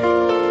بدمي،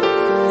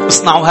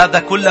 اصنعوا هذا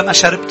كلما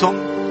شربتم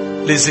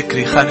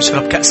لذكري. خلينا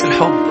نشرب كأس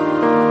الحب.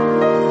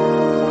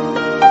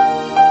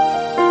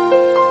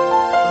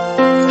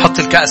 حط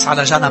الكأس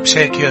على جنب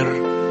شاكر،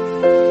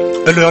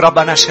 قل له يا رب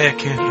أنا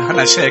شاكر،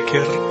 أنا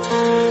شاكر،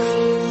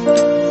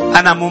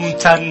 أنا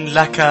ممتن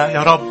لك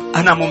يا رب،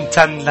 أنا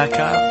ممتن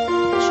لك،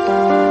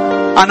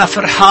 أنا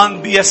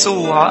فرحان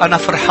بيسوع، أنا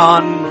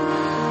فرحان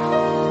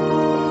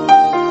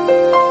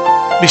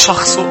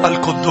بشخصه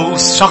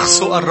القدوس،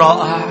 شخصه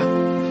الرائع،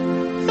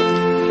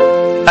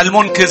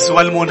 المنقذ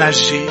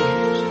والمنجي،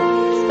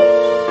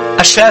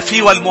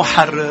 الشافي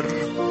والمحرر.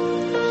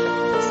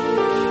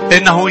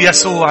 إنه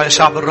يسوع يا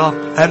شعب الرب.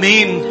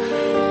 أمين.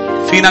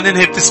 فينا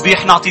ننهي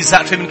التسبيح، نعطي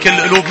زقفة من كل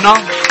قلوبنا.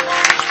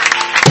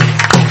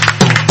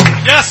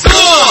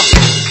 يسوع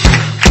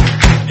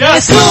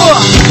يسوع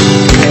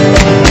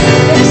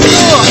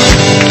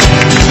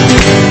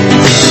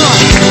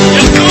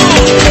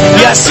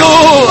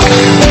يسوع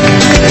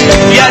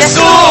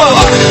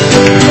يسوع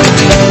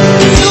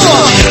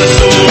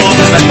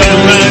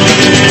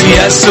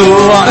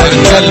يسوع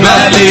أنت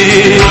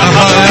الملك،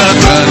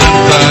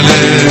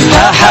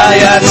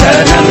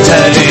 حياتنا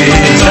نمتلك،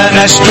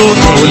 فنشكو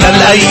كل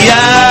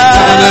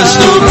الأيام،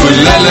 نشكو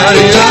كل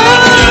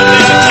الأيام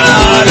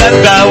على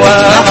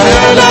الدوام،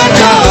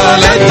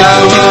 على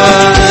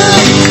الدوام.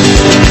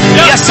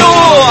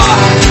 يسوع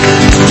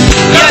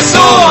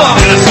يسوع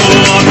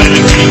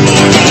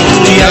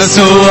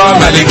يسوع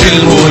ملك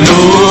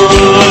الملوك،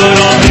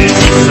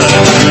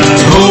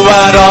 هو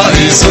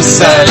رئيس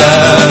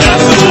السلام،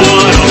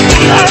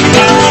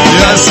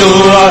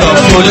 يسوع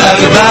رب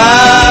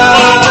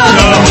الأرباب،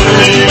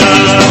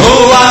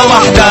 هو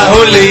وحده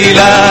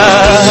الإله،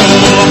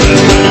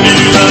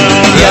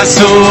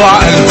 يسوع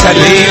أنت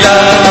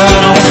الإله،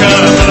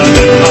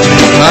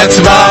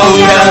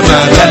 أتبعك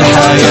مدى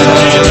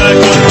الحياة،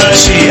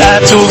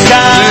 مشيئتك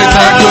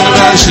لتكن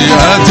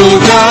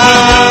مشيئتك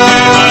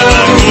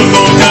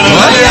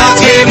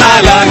وليأتي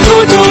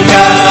ملكوتك.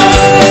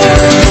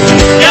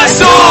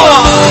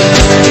 يسوع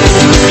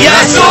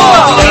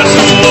يسوع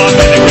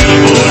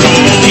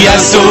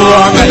يسوع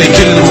ملك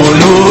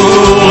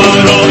الملوك،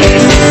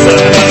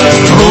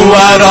 هو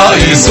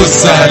رئيس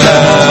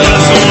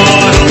السلام،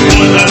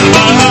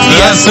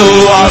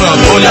 يسوع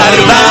رب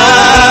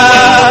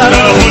الأرباب،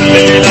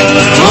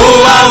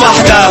 هو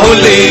وحده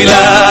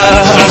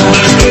الإله،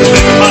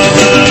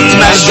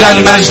 مجدا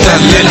مجدا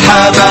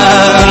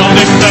للحمام،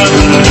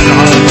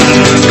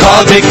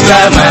 قد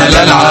اكتمل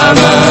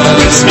العمل،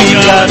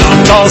 اسمك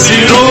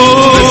ننتصر،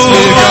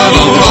 اسمك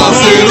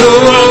ننتصر،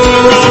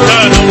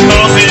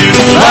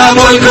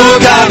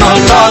 وملكك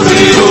ننتظر.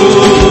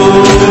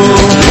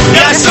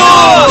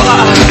 يسوع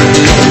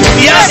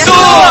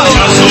يسوع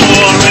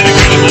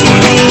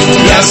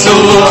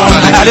يسوع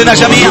علينا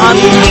جميعا،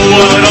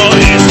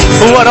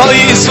 هو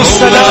رئيس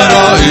السلام،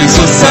 رئيس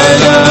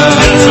السلام،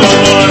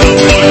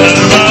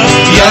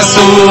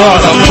 يسوع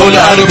رب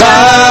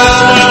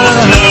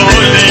الأرباب،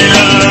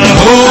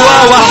 هو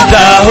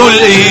وحده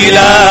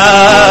الإله.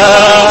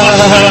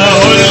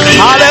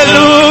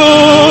 هللويا.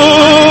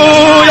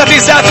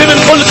 بزقف من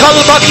كل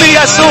قلبك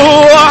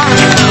ليسوع.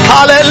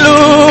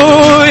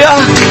 هللويا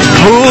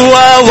هو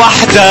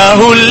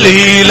وحده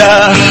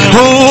الإله،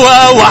 هو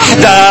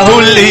وحده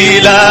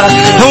الإله،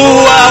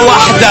 هو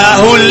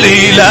وحده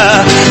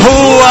الإله،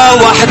 هو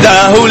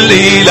وحده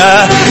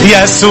الإله.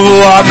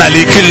 يسوع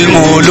ملك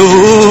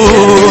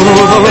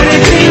الملوك،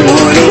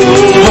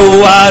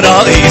 هو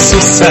رئيس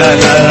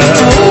السلام،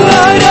 هو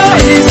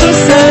رئيس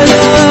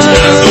السلام.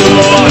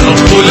 يسوع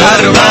رب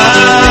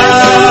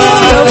الأرباب،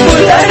 رب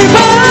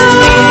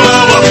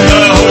الأرباب،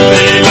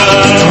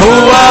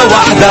 هو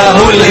وحده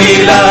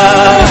الإله.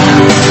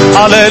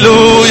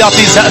 هللويا.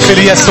 في سقف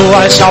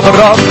ليسوع شعب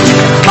الرب.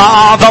 ما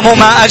أعظم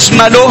ما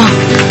أجمله.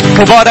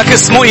 مبارك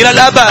اسمه إلى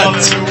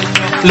الأبد.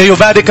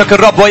 ليباركك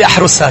الرب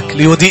ويحرسك،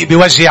 ليضيء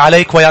بوجهه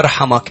عليك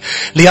ويرحمك،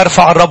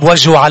 ليرفع الرب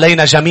وجهه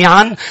علينا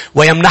جميعا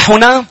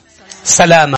ويمنحنا سلاما.